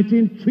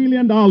 $19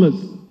 trillion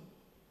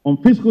on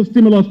fiscal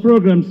stimulus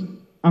programs,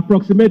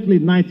 approximately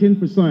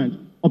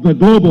 19% of the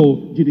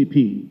global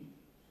GDP,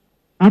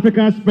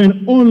 Africa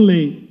spent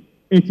only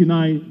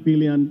 $89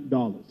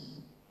 billion.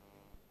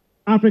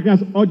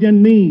 Africa's urgent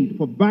need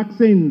for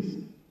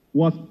vaccines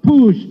was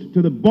pushed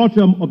to the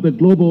bottom of the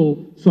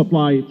global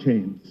supply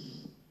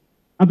chains.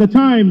 At the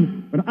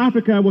time when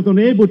Africa was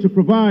unable to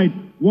provide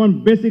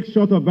one basic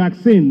shot of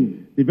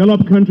vaccine,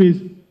 developed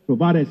countries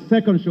provided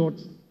second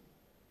shots,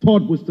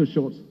 third booster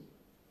shots,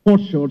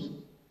 fourth shots,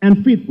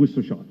 and fifth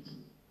booster shots.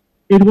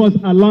 It was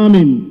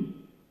alarming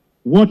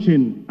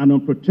watching an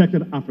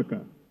unprotected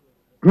Africa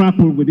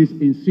grapple with this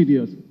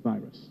insidious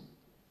virus.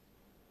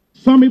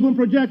 Some even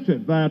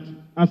projected that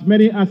as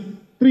many as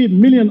 3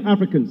 million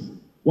Africans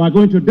were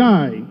going to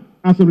die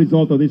as a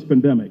result of this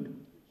pandemic.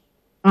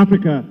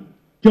 Africa,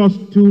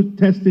 just 2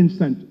 testing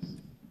centers.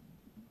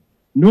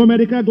 No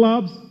medical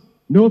gloves,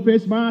 no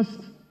face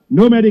masks,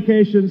 no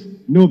medications,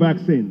 no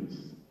vaccines.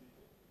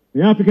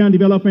 The African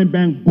Development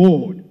Bank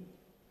Board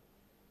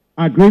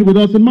agreed with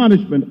us in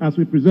management as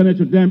we presented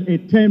to them a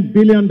 $10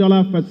 billion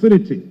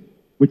facility,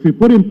 which we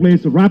put in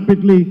place to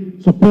rapidly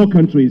support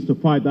countries to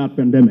fight that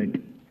pandemic.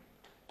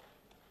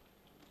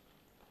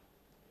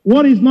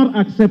 What is not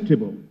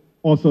acceptable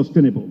or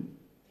sustainable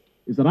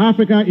is that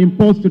Africa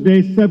imports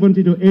today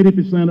 70 to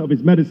 80% of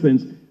its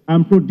medicines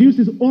and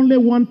produces only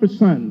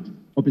 1%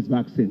 of its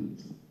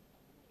vaccines.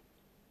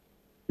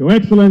 Your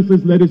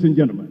Excellencies, ladies and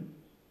gentlemen,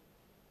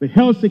 the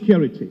health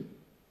security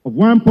of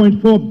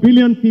 1.4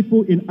 billion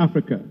people in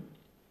Africa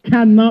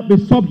cannot be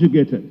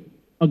subjugated,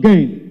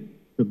 again,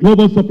 to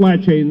global supply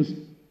chains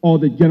or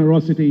the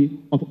generosity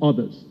of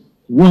others.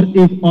 What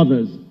if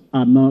others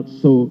are not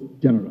so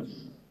generous?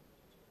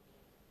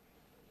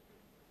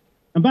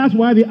 And that's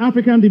why the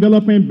African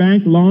Development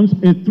Bank launched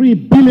a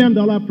 $3 billion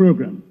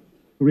program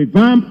to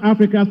revamp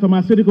Africa's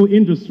pharmaceutical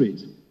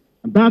industries.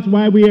 And that's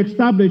why we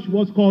established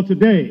what's called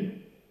today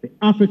the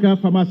Africa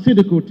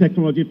Pharmaceutical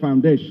Technology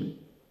Foundation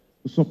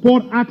to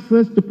support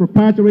access to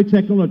proprietary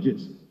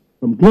technologies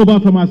from global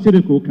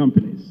pharmaceutical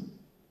companies.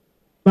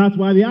 That's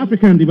why the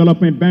African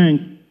Development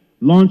Bank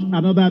launched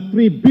another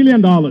 $3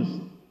 billion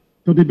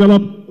to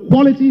develop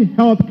quality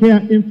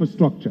healthcare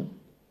infrastructure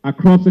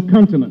across the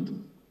continent,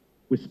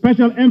 with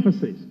special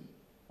emphasis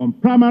on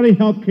primary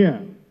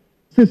healthcare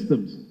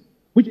systems,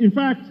 which in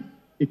fact,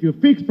 if you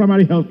fix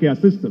primary healthcare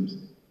systems,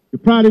 you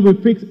probably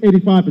will fix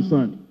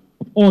 85%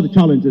 of all the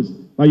challenges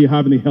that you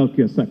have in the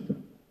healthcare sector.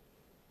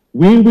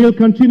 We will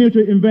continue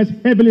to invest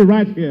heavily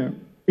right here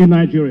in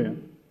Nigeria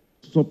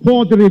to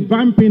support the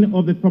revamping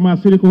of the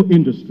pharmaceutical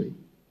industry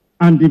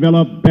and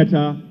develop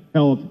better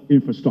health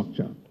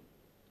infrastructure.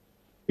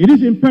 It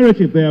is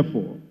imperative,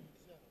 therefore,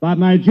 that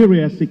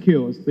Nigeria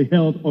secures the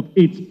health of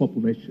its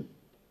population.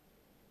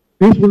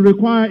 This will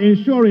require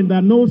ensuring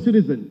that no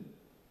citizen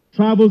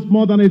travels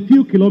more than a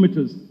few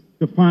kilometers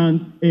to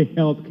find a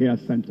healthcare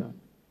center.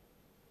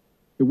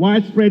 The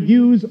widespread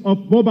use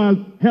of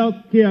mobile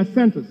healthcare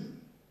centers,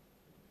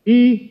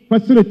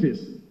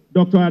 e-facilities.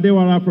 Dr.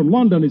 Adewara from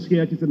London is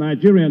here. She's a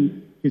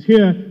Nigerian. She's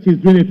here. She's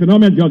doing a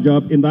phenomenal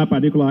job in that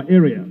particular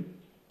area.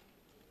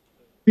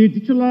 The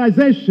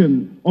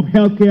digitalization of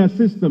healthcare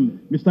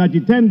system, Mr.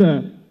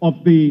 Jitender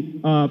of the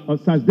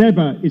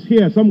SASDEVA is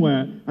here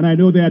somewhere, and I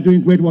know they are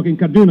doing great work in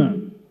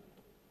Kaduna.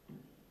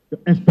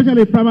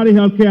 Especially primary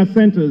healthcare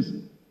centers,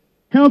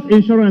 health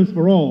insurance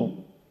for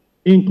all,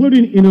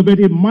 including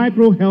innovative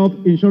micro-health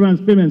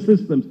insurance payment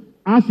systems,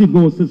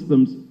 as-you-go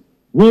systems,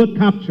 will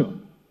capture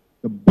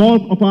the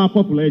bulk of our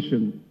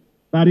population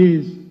that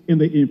is in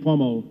the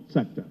informal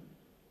sector.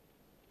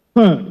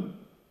 Third,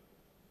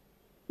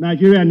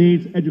 Nigeria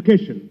needs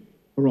education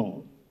for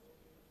all.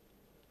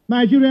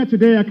 Nigeria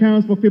today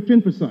accounts for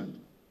 15%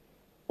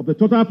 of the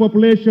total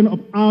population of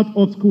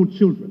out-of-school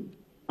children,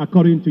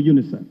 according to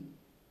UNICEF,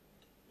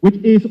 which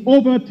is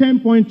over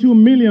 10.2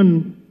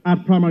 million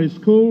at primary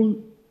school,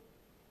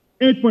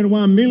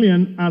 8.1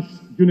 million at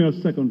junior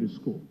secondary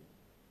school.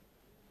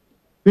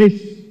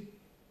 This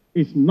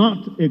is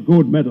not a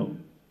gold medal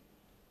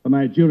that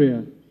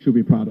Nigeria should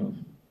be proud of.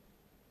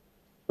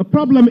 The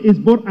problem is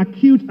both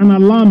acute and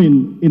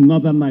alarming in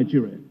northern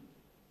Nigeria.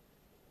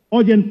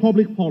 Urgent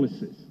public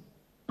policies,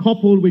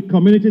 coupled with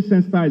community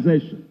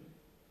sensitization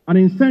and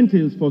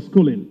incentives for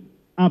schooling,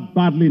 are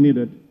badly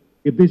needed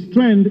if this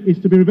trend is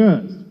to be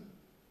reversed.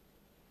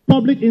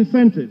 Public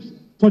incentives,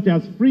 such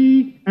as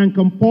free and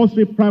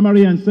compulsory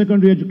primary and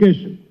secondary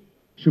education,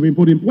 should be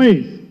put in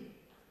place.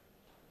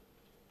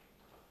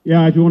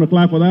 Yeah, if you want to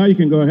clap for that, you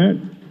can go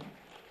ahead.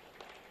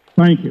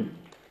 Thank you.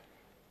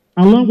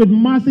 Along with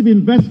massive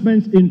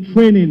investments in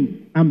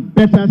training and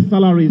better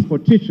salaries for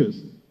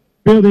teachers,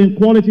 building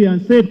quality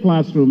and safe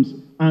classrooms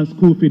and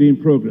school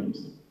feeding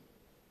programs.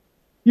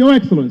 Your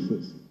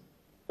Excellencies,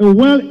 a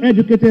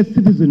well-educated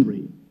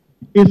citizenry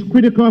is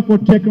critical for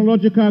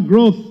technological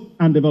growth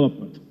and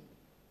development,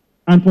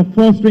 and for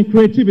fostering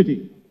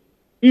creativity,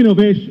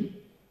 innovation,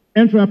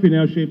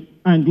 entrepreneurship,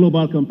 and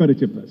global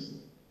competitiveness.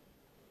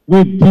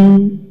 We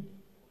do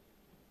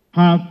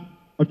have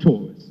a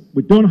choice.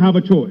 We don't have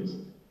a choice.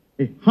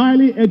 A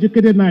highly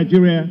educated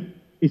Nigeria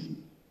is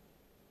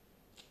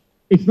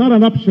not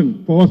an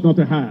option for us not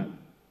to have.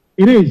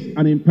 It is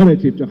an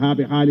imperative to have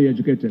a highly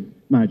educated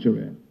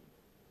Nigeria.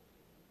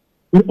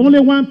 With only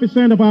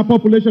 1% of our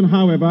population,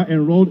 however,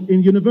 enrolled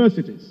in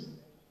universities,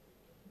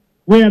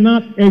 we are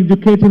not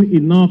educating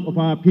enough of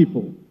our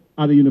people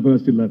at the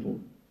university level.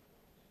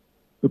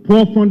 The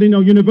poor funding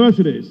of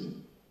universities,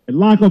 a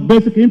lack of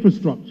basic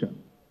infrastructure,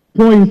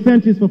 poor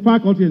incentives for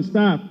faculty and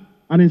staff,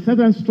 and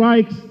incessant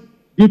strikes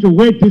due to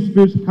wage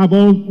disputes have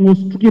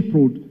almost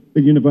crippled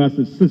the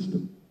university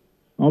system.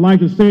 I would like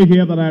to say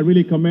here that I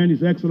really commend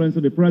His Excellency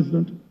the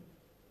President,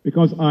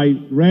 because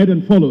I read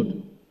and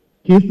followed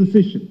his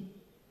decision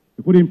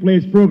to put in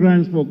place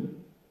programs for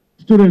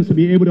students to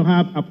be able to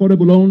have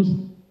affordable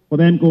loans for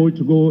them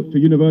to go to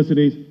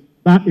universities.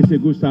 That is a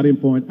good starting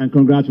point, and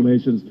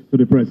congratulations to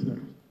the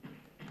President.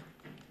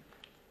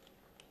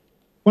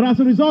 But as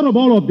a result of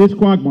all of this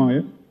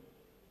quagmire,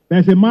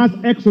 there's a mass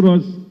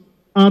exodus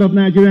out of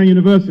Nigerian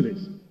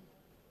universities,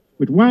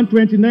 with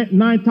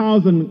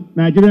 129,000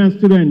 Nigerian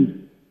students.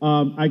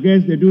 I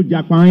guess they do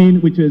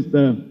Japain, which is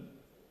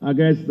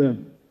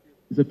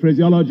it's a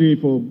phraseology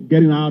for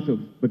getting out of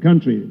the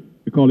country,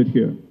 we call it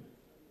here,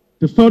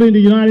 to study in the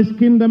United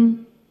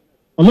Kingdom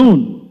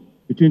alone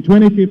between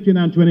 2015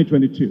 and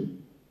 2022,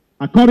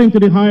 according to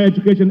the Higher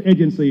Education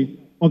Agency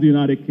of the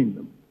United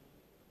Kingdom.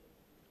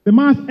 The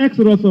mass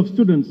exodus of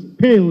students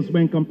pales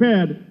when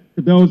compared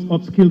to those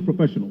of skilled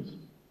professionals,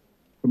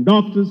 from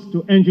doctors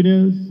to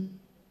engineers,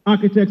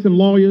 architects and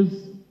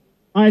lawyers,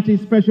 IT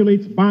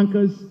specialists,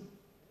 bankers,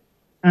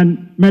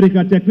 and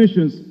medical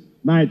technicians.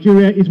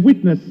 Nigeria is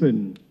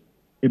witnessing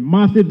a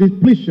massive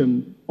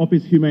depletion of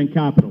its human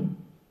capital.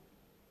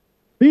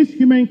 This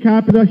human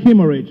capital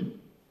hemorrhage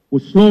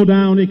will slow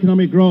down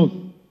economic growth,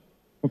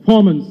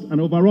 performance, and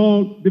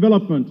overall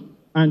development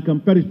and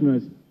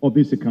competitiveness of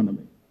this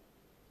economy.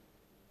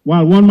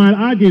 While one might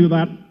argue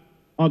that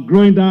our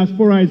growing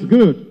diaspora is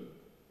good,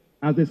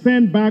 as they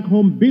send back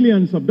home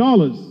billions of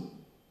dollars,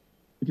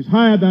 which is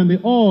higher than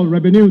the oil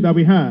revenue that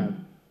we have,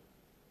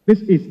 this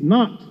is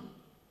not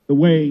the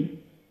way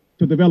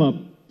to develop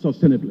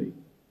sustainably.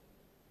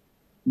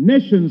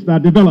 Nations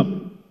that develop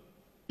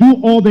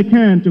do all they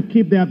can to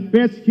keep their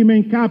best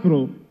human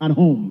capital at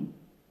home,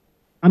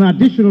 and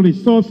additionally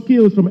source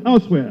skills from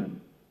elsewhere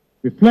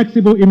with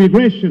flexible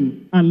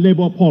immigration and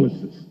labor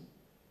policies.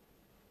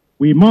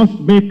 We must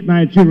make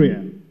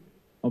Nigeria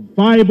a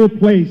viable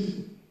place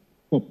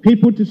for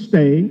people to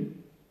stay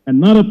and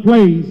not a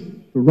place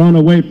to run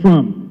away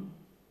from.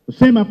 The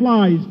same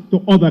applies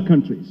to other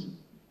countries.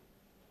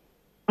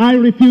 I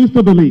refuse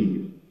to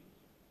believe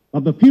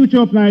that the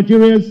future of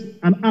Nigeria's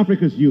and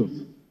Africa's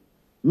youth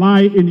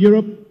lie in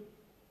Europe,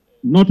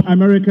 North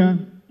America,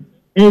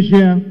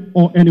 Asia,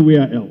 or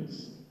anywhere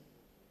else.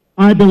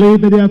 I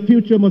believe that their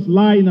future must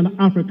lie in an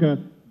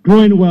Africa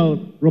growing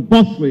well,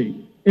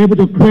 robustly, able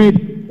to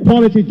create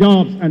quality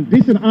jobs and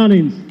decent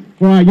earnings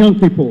for our young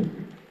people.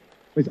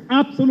 There's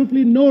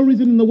absolutely no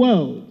reason in the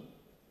world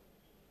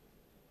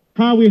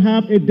how we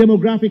have a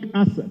demographic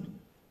asset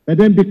that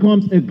then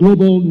becomes a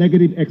global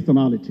negative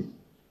externality.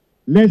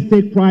 Let's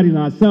take pride in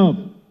ourselves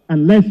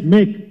and let's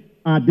make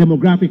our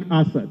demographic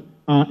asset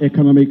our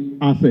economic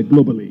asset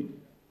globally.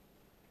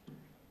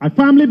 I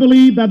firmly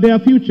believe that their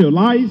future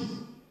lies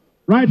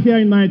right here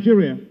in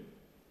Nigeria,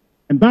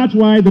 and that's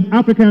why the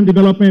African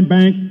Development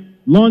Bank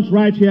launched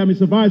right here,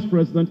 Mr. Vice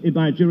President, in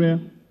Nigeria,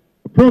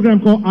 a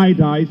program called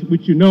IDICE,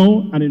 which you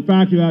know, and in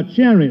fact you are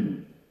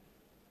chairing,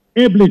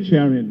 ably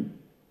chairing,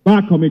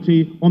 that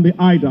committee on the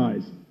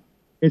IDICE,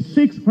 a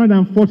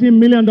 $614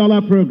 million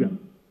program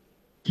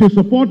to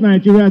support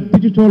Nigeria's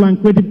digital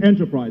and creative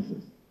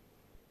enterprises.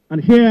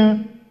 And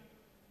here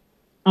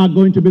are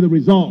going to be the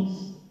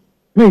results.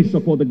 Please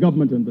support the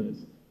government in this.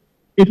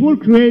 It will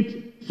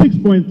create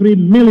 6.3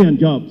 million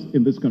jobs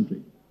in this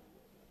country.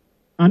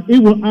 And it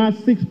will add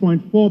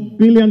 $6.4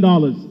 billion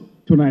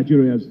to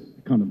Nigeria's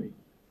economy.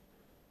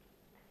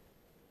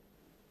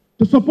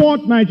 To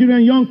support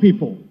Nigerian young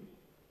people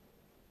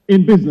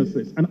in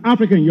businesses and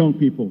African young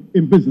people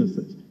in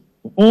businesses,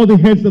 for all the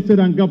heads of state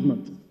and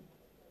government,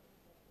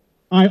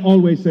 I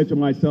always say to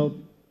myself,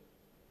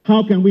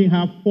 how can we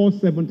have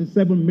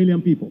 477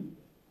 million people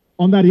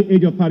under the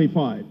age of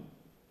 35,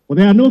 but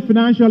there are no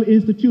financial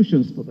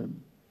institutions for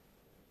them?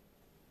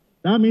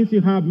 That means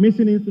you have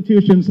missing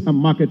institutions and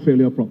market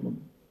failure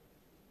problem.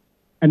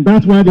 And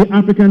that's why the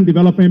African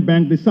Development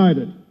Bank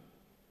decided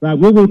that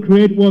we will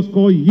create what's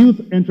called Youth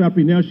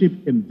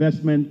Entrepreneurship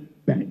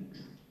Investment Banks.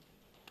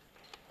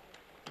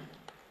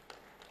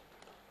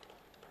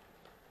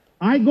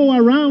 I go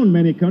around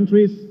many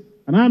countries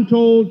and I'm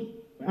told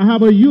I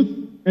have a youth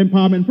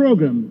empowerment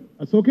program.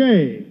 That's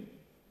okay.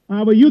 I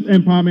have a youth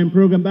empowerment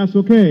program. That's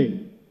okay.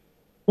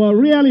 But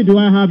rarely do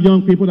I have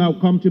young people that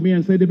come to me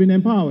and say they've been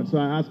empowered. So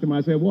I ask them,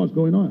 I say, what's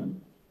going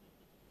on?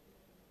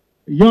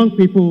 Young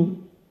people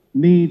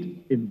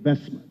need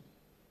investment.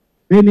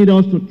 They need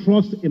us to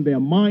trust in their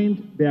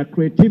mind, their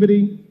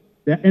creativity,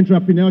 their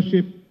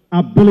entrepreneurship,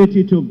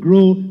 ability to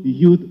grow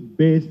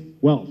youth-based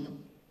wealth.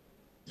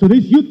 So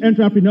this Youth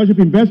Entrepreneurship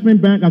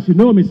Investment Bank, as you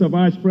know, Mr.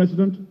 Vice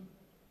President,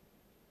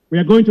 we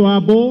are going to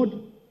our board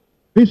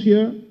this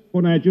year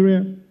for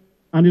Nigeria,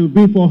 and it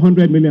will be for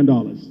 $100 million.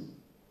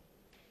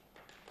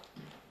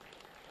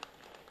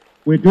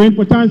 We're doing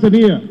for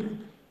Tanzania.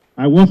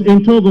 I was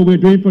in Togo, we're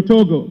doing for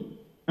Togo.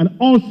 And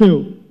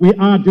also, we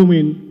are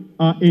doing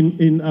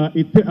in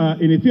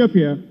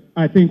Ethiopia,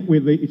 I think,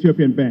 with the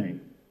Ethiopian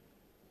Bank.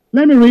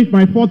 Let me read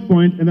my fourth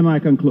point, and then I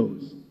can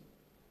close.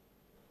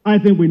 I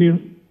think we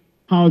need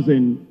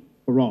housing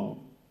for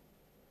all.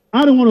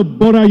 I don't want to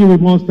bother you with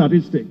more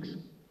statistics,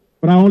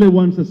 but I only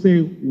want to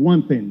say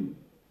one thing,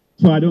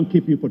 so I don't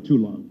keep you for too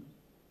long.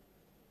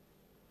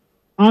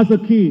 As a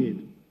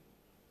kid,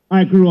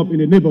 I grew up in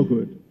a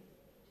neighborhood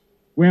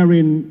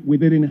wherein we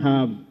didn't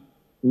have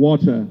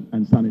water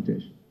and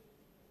sanitation.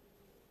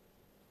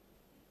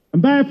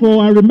 And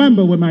therefore, I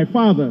remember when my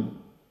father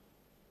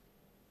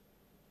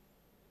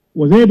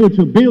was able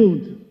to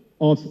build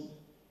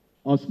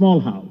a small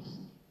house.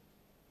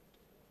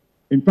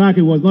 In fact,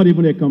 it was not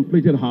even a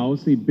completed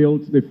house. He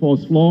built the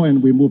first floor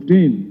and we moved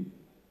in.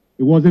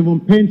 It wasn't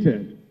even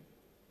painted.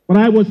 But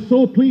I was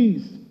so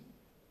pleased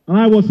and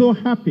I was so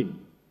happy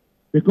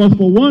because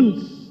for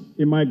once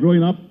in my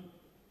growing up,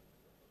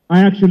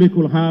 I actually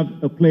could have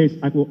a place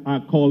I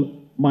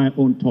call my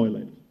own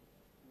toilet.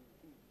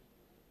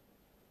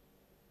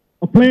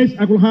 A place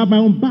I could have my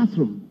own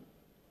bathroom.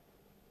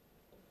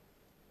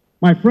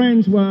 My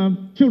friends were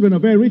children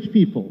of very rich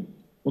people,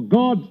 but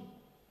God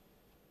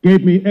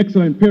gave me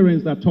excellent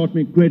parents that taught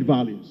me great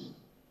values.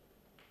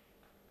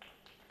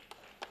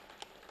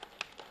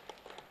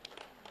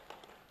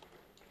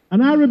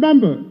 And I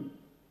remember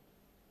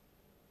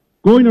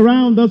going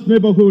around those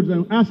neighborhoods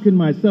and asking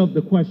myself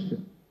the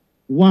question,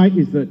 why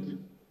is it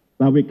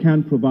that we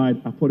can't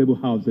provide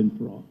affordable housing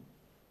for all?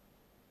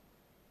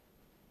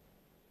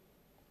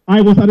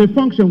 I was at a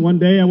function one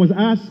day, I was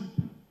asked,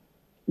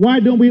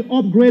 why don't we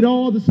upgrade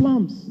all the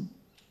slums?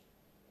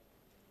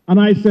 And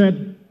I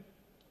said,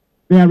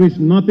 there is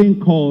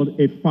nothing called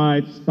a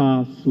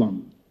five-star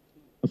slum.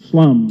 A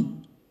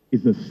slum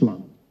is a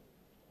slum.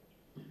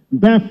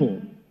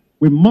 Therefore,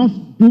 we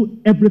must do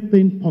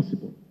everything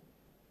possible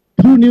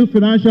through new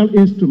financial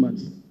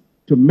instruments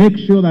to make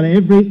sure that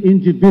every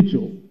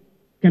individual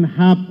can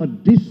have a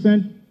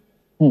decent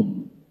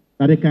home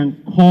that they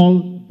can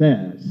call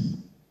theirs.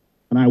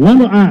 And I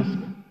want to ask,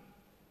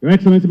 Your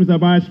Excellency, Mr.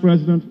 Vice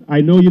President,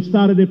 I know you've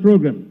started a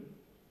program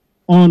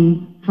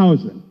on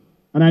housing,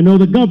 and I know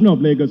the governor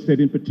of Lagos State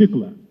in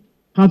particular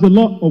has a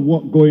lot of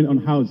work going on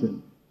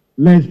housing.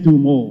 Let's do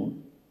more.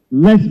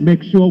 Let's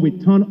make sure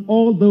we turn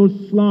all those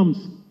slums.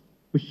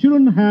 We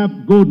shouldn't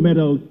have gold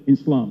medal in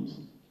slums.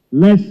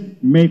 Let's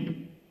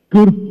make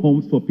good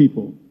homes for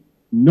people.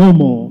 No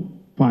more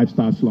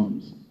five-star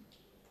slums.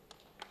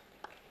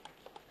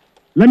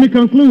 Let me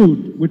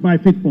conclude with my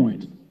fifth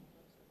point.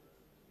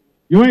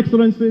 Your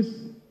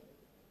Excellencies,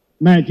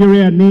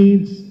 Nigeria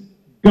needs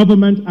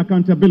government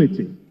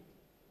accountability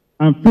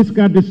and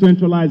fiscal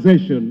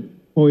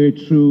decentralization for a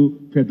true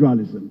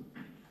federalism.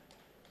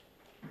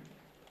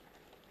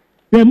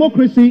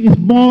 Democracy is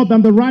more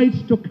than the right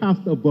to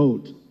cast a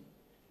vote.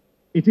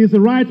 It is the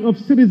right of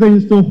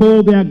citizens to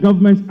hold their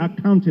governments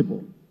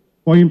accountable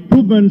for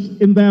improvements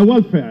in their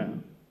welfare.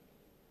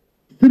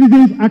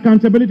 Citizens'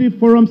 accountability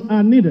forums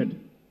are needed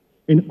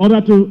in order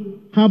to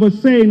have a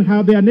say in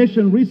how their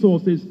nation's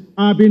resources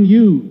are being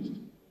used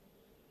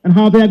and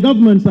how their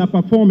governments are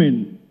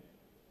performing.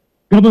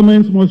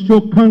 Governments must show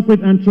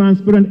concrete and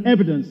transparent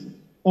evidence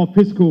of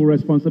fiscal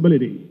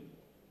responsibility.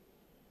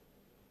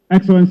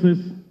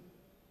 Excellencies,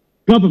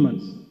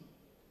 governments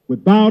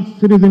without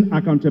citizen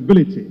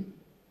accountability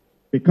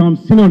become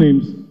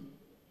synonyms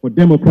for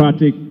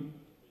democratic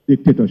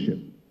dictatorship.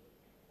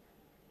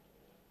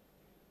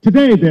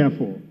 Today,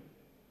 therefore,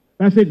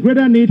 there's a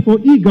greater need for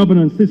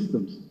e-governance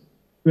systems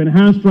to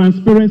enhance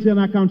transparency and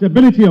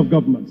accountability of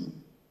governments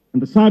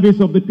and the service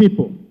of the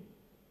people.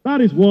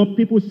 That is what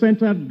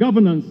people-centered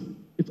governance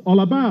is all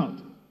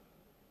about.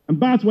 And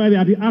that's why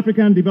at the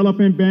African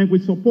Development Bank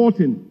we're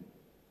supporting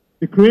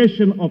the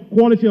creation of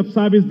quality of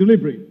service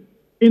delivery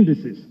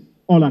indices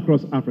all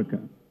across Africa.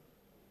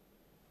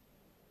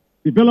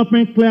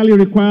 Development clearly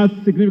requires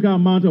a significant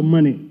amount of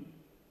money,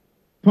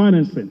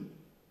 financing.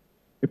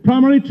 The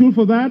primary tool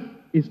for that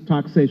is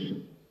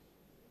taxation.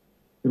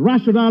 The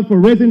rationale for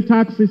raising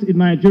taxes in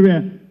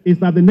Nigeria is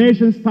that the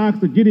nation's tax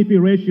to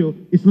GDP ratio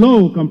is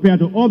low compared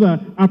to other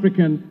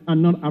African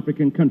and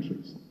non-African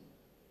countries.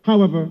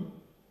 However,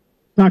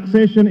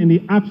 taxation in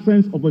the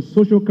absence of a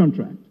social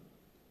contract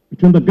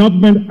between the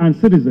government and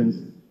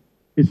citizens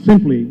is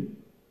simply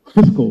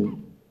fiscal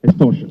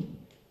extortion.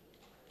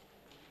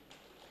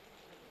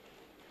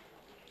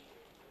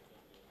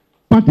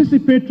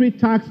 Participatory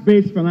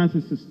tax-based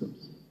financing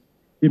systems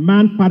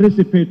demand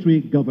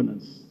participatory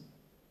governance.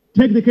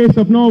 Take the case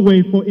of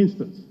Norway, for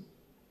instance.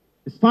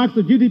 Its tax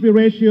to GDP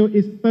ratio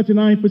is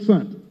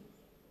 39%.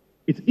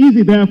 It's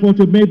easy, therefore,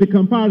 to make the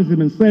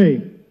comparison and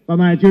say that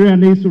Nigeria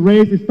needs to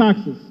raise its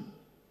taxes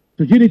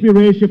to GDP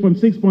ratio from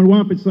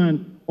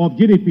 6.1% of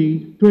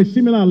GDP to a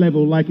similar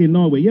level like in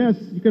Norway. Yes,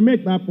 you can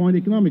make that point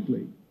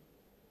economically.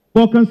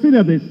 But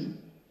consider this,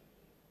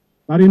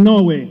 that in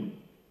Norway,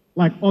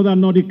 like other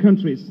Nordic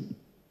countries,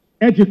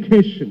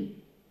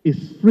 education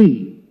is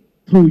free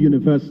through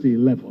university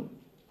level.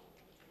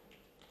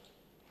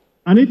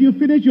 And if you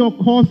finish your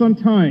course on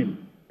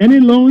time, any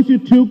loans you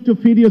took to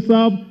feed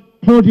yourself,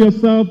 clothe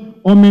yourself,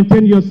 or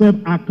maintain yourself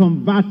are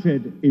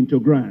converted into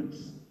grants.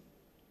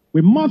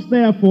 We must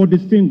therefore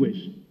distinguish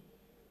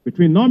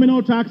between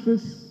nominal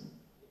taxes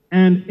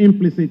and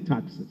implicit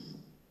taxes.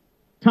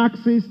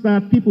 Taxes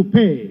that people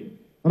pay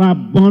that are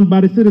borne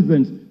by the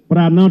citizens but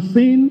are not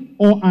seen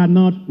or are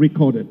not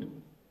recorded.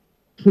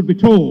 Truth be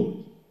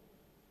told,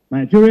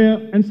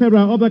 Nigeria and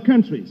several other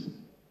countries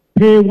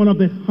pay one of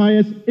the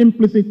highest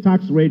implicit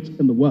tax rates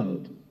in the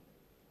world.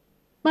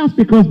 That's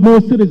because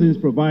most citizens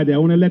provide their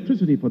own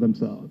electricity for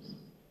themselves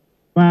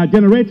via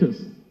generators,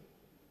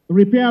 to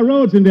repair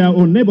roads in their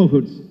own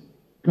neighborhoods,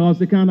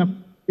 because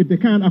if they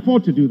can't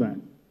afford to do that.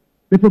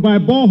 They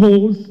provide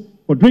boreholes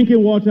for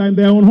drinking water in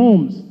their own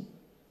homes.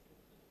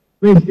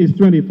 This is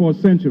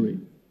 24th century.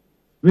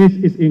 This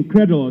is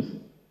incredulous,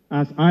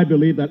 as I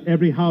believe that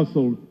every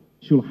household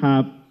should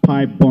have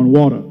pipe-borne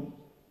water.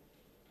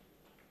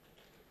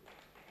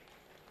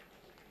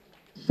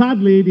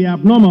 Sadly, the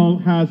abnormal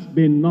has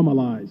been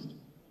normalized.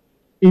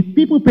 If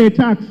people pay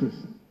taxes,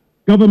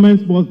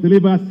 governments must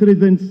deliver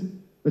citizens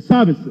the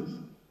services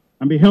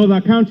and be held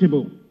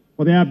accountable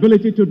for their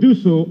ability to do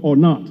so or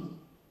not.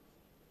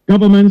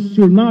 Governments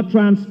should not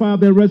transfer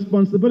their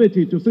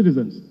responsibility to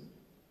citizens.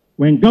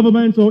 When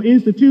governments or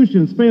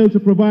institutions fail to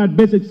provide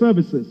basic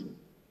services,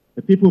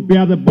 the people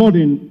bear the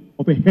burden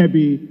of a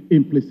heavy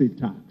implicit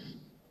tax.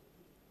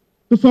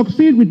 To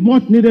succeed with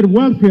much-needed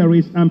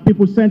welfareist and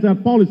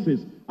people-centered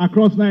policies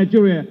across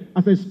Nigeria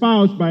as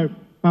espoused by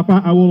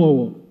Papa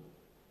Awolowo,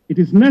 it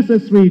is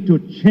necessary to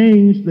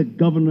change the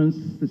governance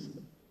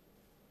system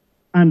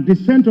and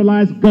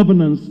decentralize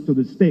governance to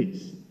the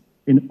states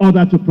in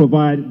order to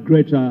provide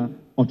greater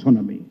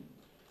autonomy.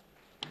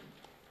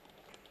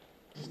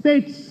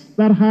 States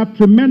that have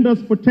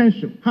tremendous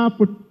potential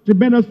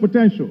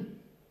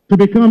to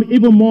become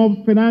even more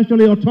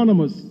financially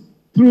autonomous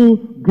through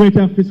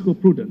greater fiscal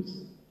prudence.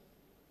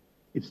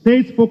 If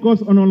states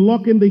focus on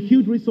unlocking the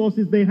huge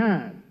resources they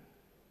have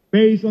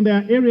based on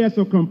their areas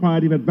of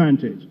comparative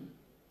advantage,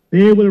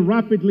 they will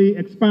rapidly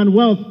expand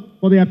wealth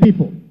for their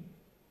people.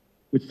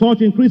 With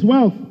such increased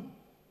wealth,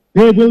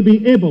 they will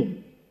be able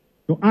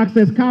to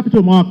access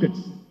capital markets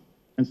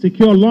and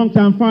secure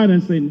long-term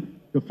financing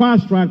to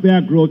fast-track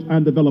their growth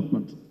and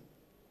development.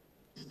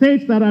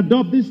 States that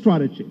adopt this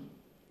strategy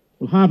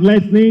will have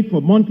less need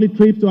for monthly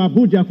trips to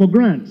Abuja for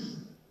grants.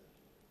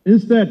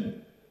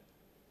 Instead,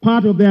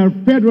 part of their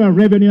federal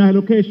revenue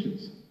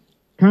allocations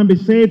can be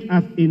saved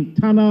as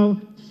internal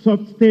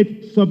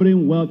state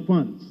sovereign wealth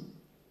funds.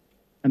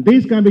 And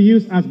these can be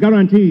used as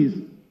guarantees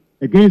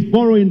against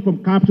borrowing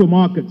from capital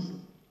markets.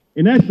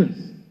 In essence,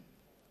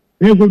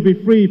 they will be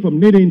free from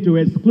needing to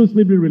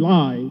exclusively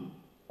rely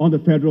on the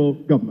federal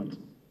government.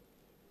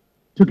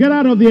 To get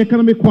out of the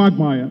economic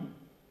quagmire,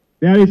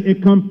 there is a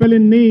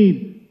compelling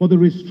need for the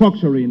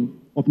restructuring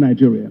of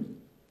Nigeria.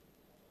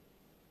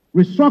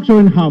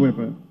 Restructuring,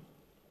 however,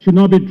 should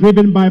not be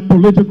driven by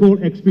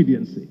political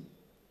expediency,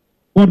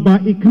 but by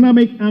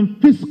economic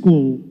and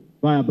fiscal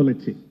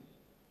viability.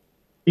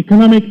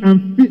 Economic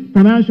and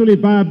financial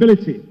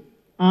viability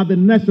are the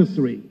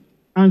necessary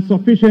and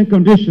sufficient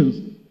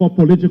conditions for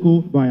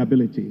political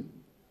viability.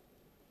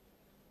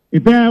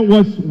 If there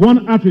was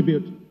one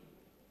attribute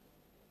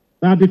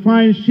that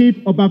defines Chief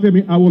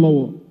Obafemi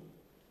Awolowo,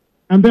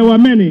 and there were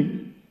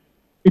many,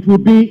 it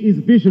would be his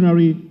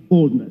visionary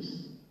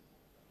boldness.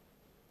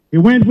 He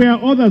went where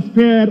others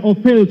feared or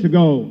failed to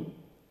go.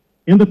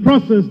 In the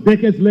process,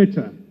 decades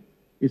later,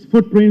 his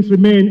footprints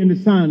remain in the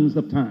sands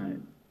of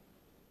time.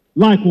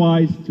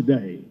 Likewise,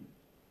 today,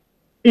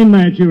 in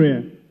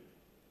Nigeria,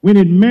 we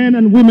need men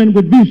and women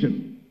with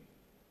vision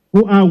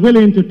who are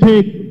willing to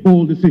take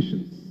bold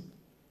decisions.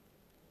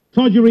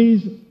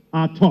 Surgeries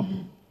are tough.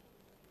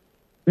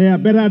 They are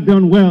better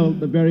done well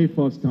the very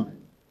first time.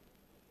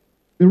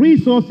 The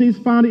resources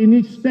found in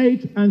each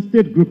state and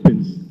state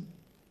groupings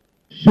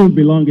should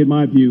belong, in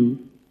my view,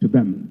 to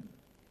them.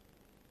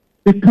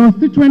 The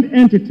constituent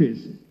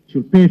entities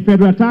should pay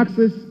federal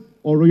taxes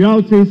or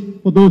royalties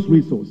for those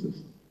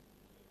resources.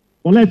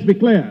 But let's be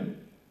clear.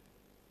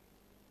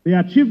 The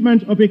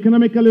achievement of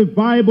economically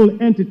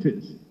viable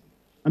entities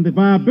and the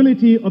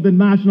viability of the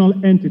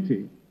national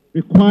entity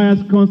requires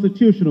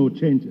constitutional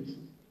changes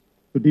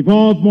to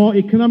devolve more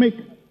economic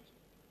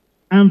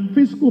and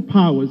fiscal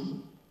powers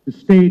to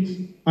states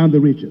and the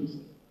regions.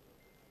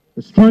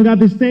 The stronger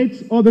the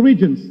states or the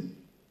regions,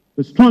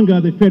 the stronger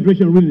the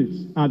federation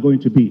units are going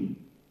to be.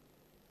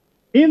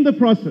 In the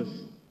process,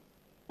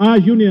 our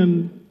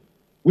union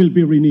will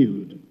be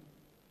renewed.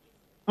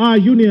 Our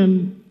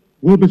union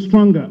will be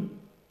stronger.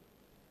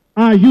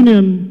 Our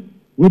union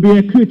will be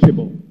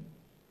equitable.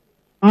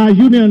 Our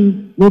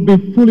union will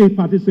be fully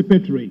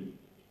participatory.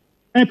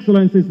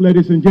 Excellencies,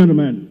 ladies and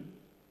gentlemen,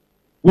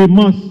 we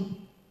must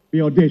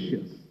be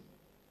audacious.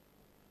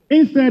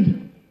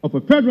 Instead of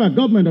a federal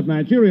government of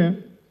Nigeria,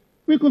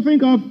 we could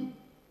think of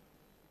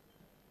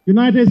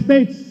United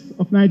States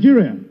of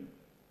Nigeria.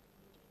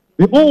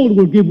 The old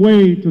will give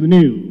way to the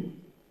new.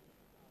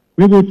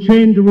 We will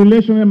change the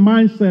relational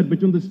mindset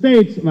between the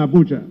states and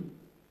Abuja.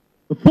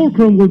 The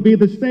fulcrum will be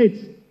the states,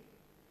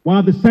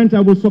 while the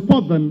center will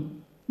support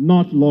them,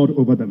 not lord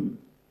over them.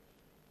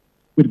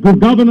 With good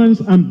governance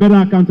and better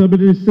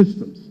accountability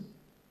systems,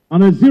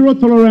 and a zero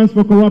tolerance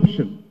for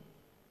corruption,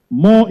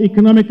 more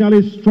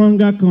economically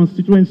stronger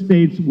constituent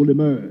states will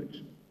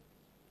emerge.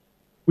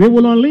 We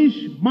will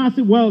unleash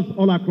massive wealth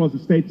all across the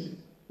states,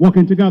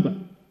 working together.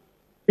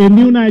 A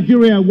new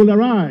Nigeria will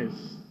arise.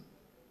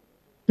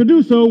 To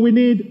do so, we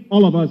need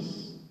all of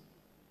us,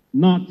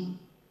 not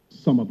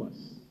some of us.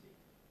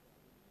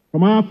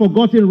 From our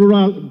forgotten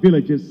rural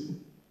villages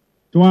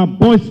to our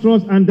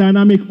boisterous and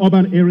dynamic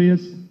urban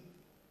areas,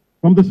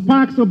 from the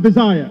sparks of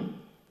desire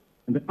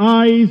in the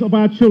eyes of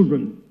our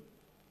children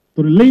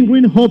to the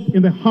lingering hope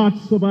in the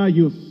hearts of our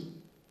youth,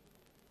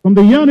 from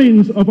the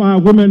yearnings of our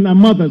women and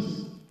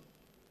mothers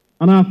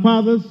and our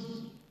fathers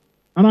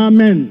and our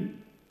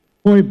men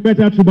for a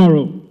better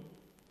tomorrow,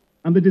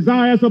 and the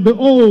desires of the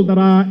old that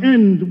our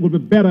end will be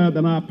better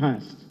than our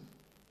past.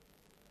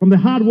 From the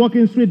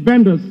hard-working street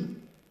vendors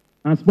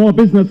and small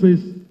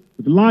businesses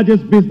to the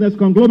largest business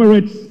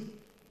conglomerates,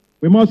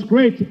 we must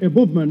create a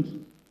movement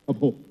of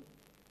hope.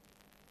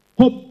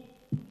 Hope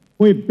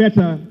for a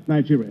better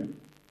Nigeria.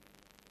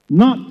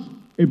 Not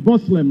a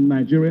Muslim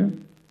Nigeria,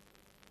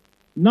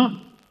 not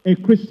a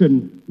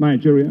Christian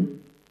Nigeria,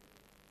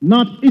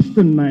 not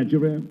Eastern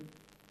Nigeria,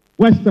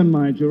 Western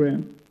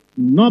Nigeria,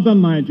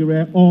 Northern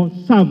Nigeria, or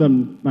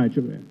Southern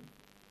Nigeria,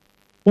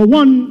 but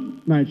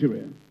one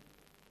Nigeria,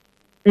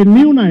 a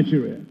new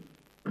Nigeria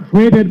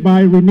created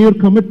by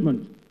renewed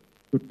commitment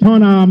to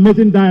turn our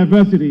amazing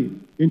diversity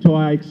into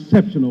our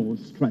exceptional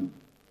strength.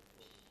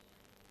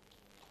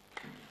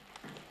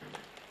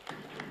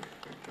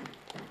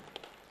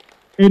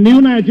 A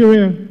new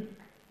Nigeria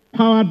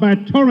powered by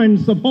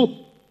torrents of hope,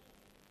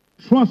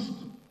 trust,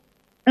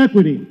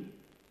 equity,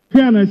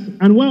 fairness,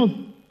 and wealth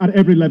at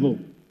every level,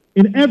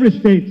 in every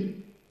state,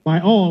 by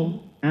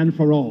all and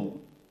for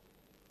all.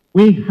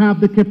 We have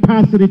the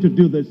capacity to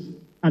do this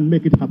and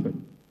make it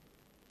happen.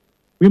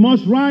 We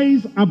must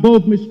rise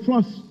above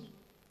mistrust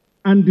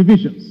and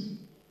divisions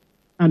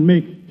and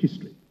make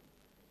history.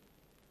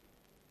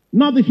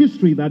 Not the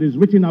history that is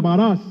written about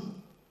us,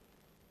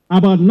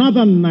 about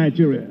Northern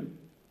Nigeria,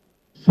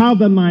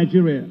 Southern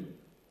Nigeria,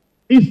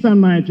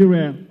 Eastern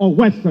Nigeria, or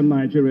Western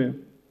Nigeria.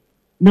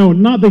 No,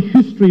 not the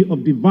history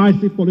of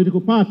divisive political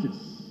parties,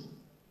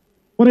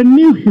 but a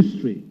new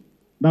history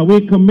that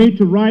we commit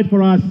to write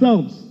for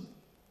ourselves,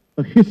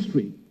 the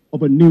history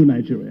of a new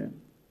Nigeria.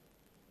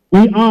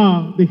 We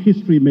are the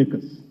history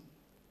makers.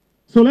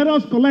 So let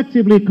us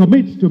collectively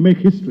commit to make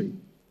history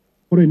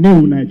for a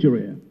new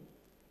Nigeria.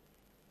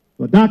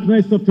 The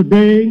darkness of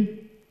today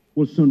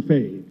will soon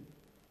fade.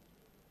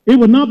 It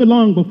will not be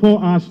long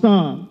before our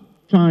star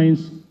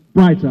shines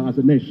brighter as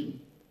a nation.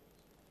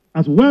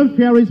 As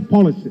welfareist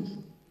policies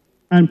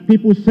and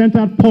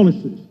people-centered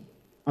policies,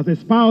 as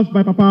espoused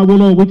by Papa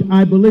Awolowo, which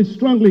I believe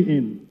strongly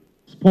in,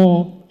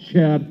 spur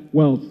shared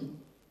wealth.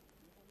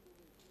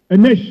 A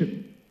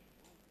nation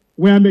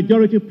where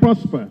majority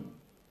prosper,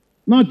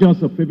 not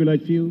just a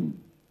privileged few.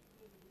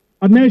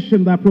 A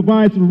nation that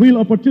provides real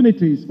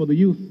opportunities for the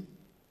youth.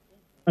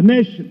 A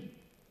nation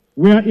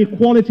where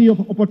equality of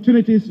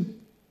opportunities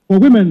for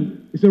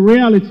women is a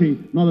reality,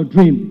 not a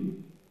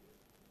dream.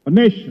 A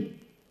nation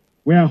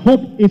where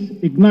hope is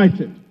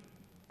ignited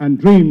and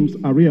dreams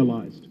are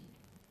realized.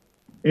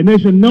 A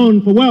nation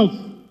known for wealth,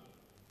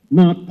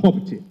 not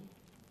poverty.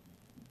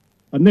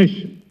 A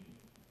nation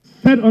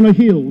set on a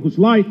hill whose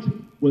light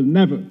will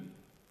never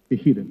be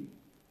hidden.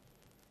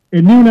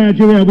 A new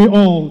Nigeria we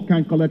all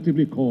can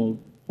collectively call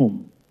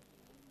home.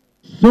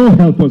 So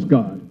help us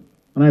God.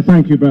 And I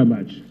thank you very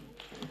much.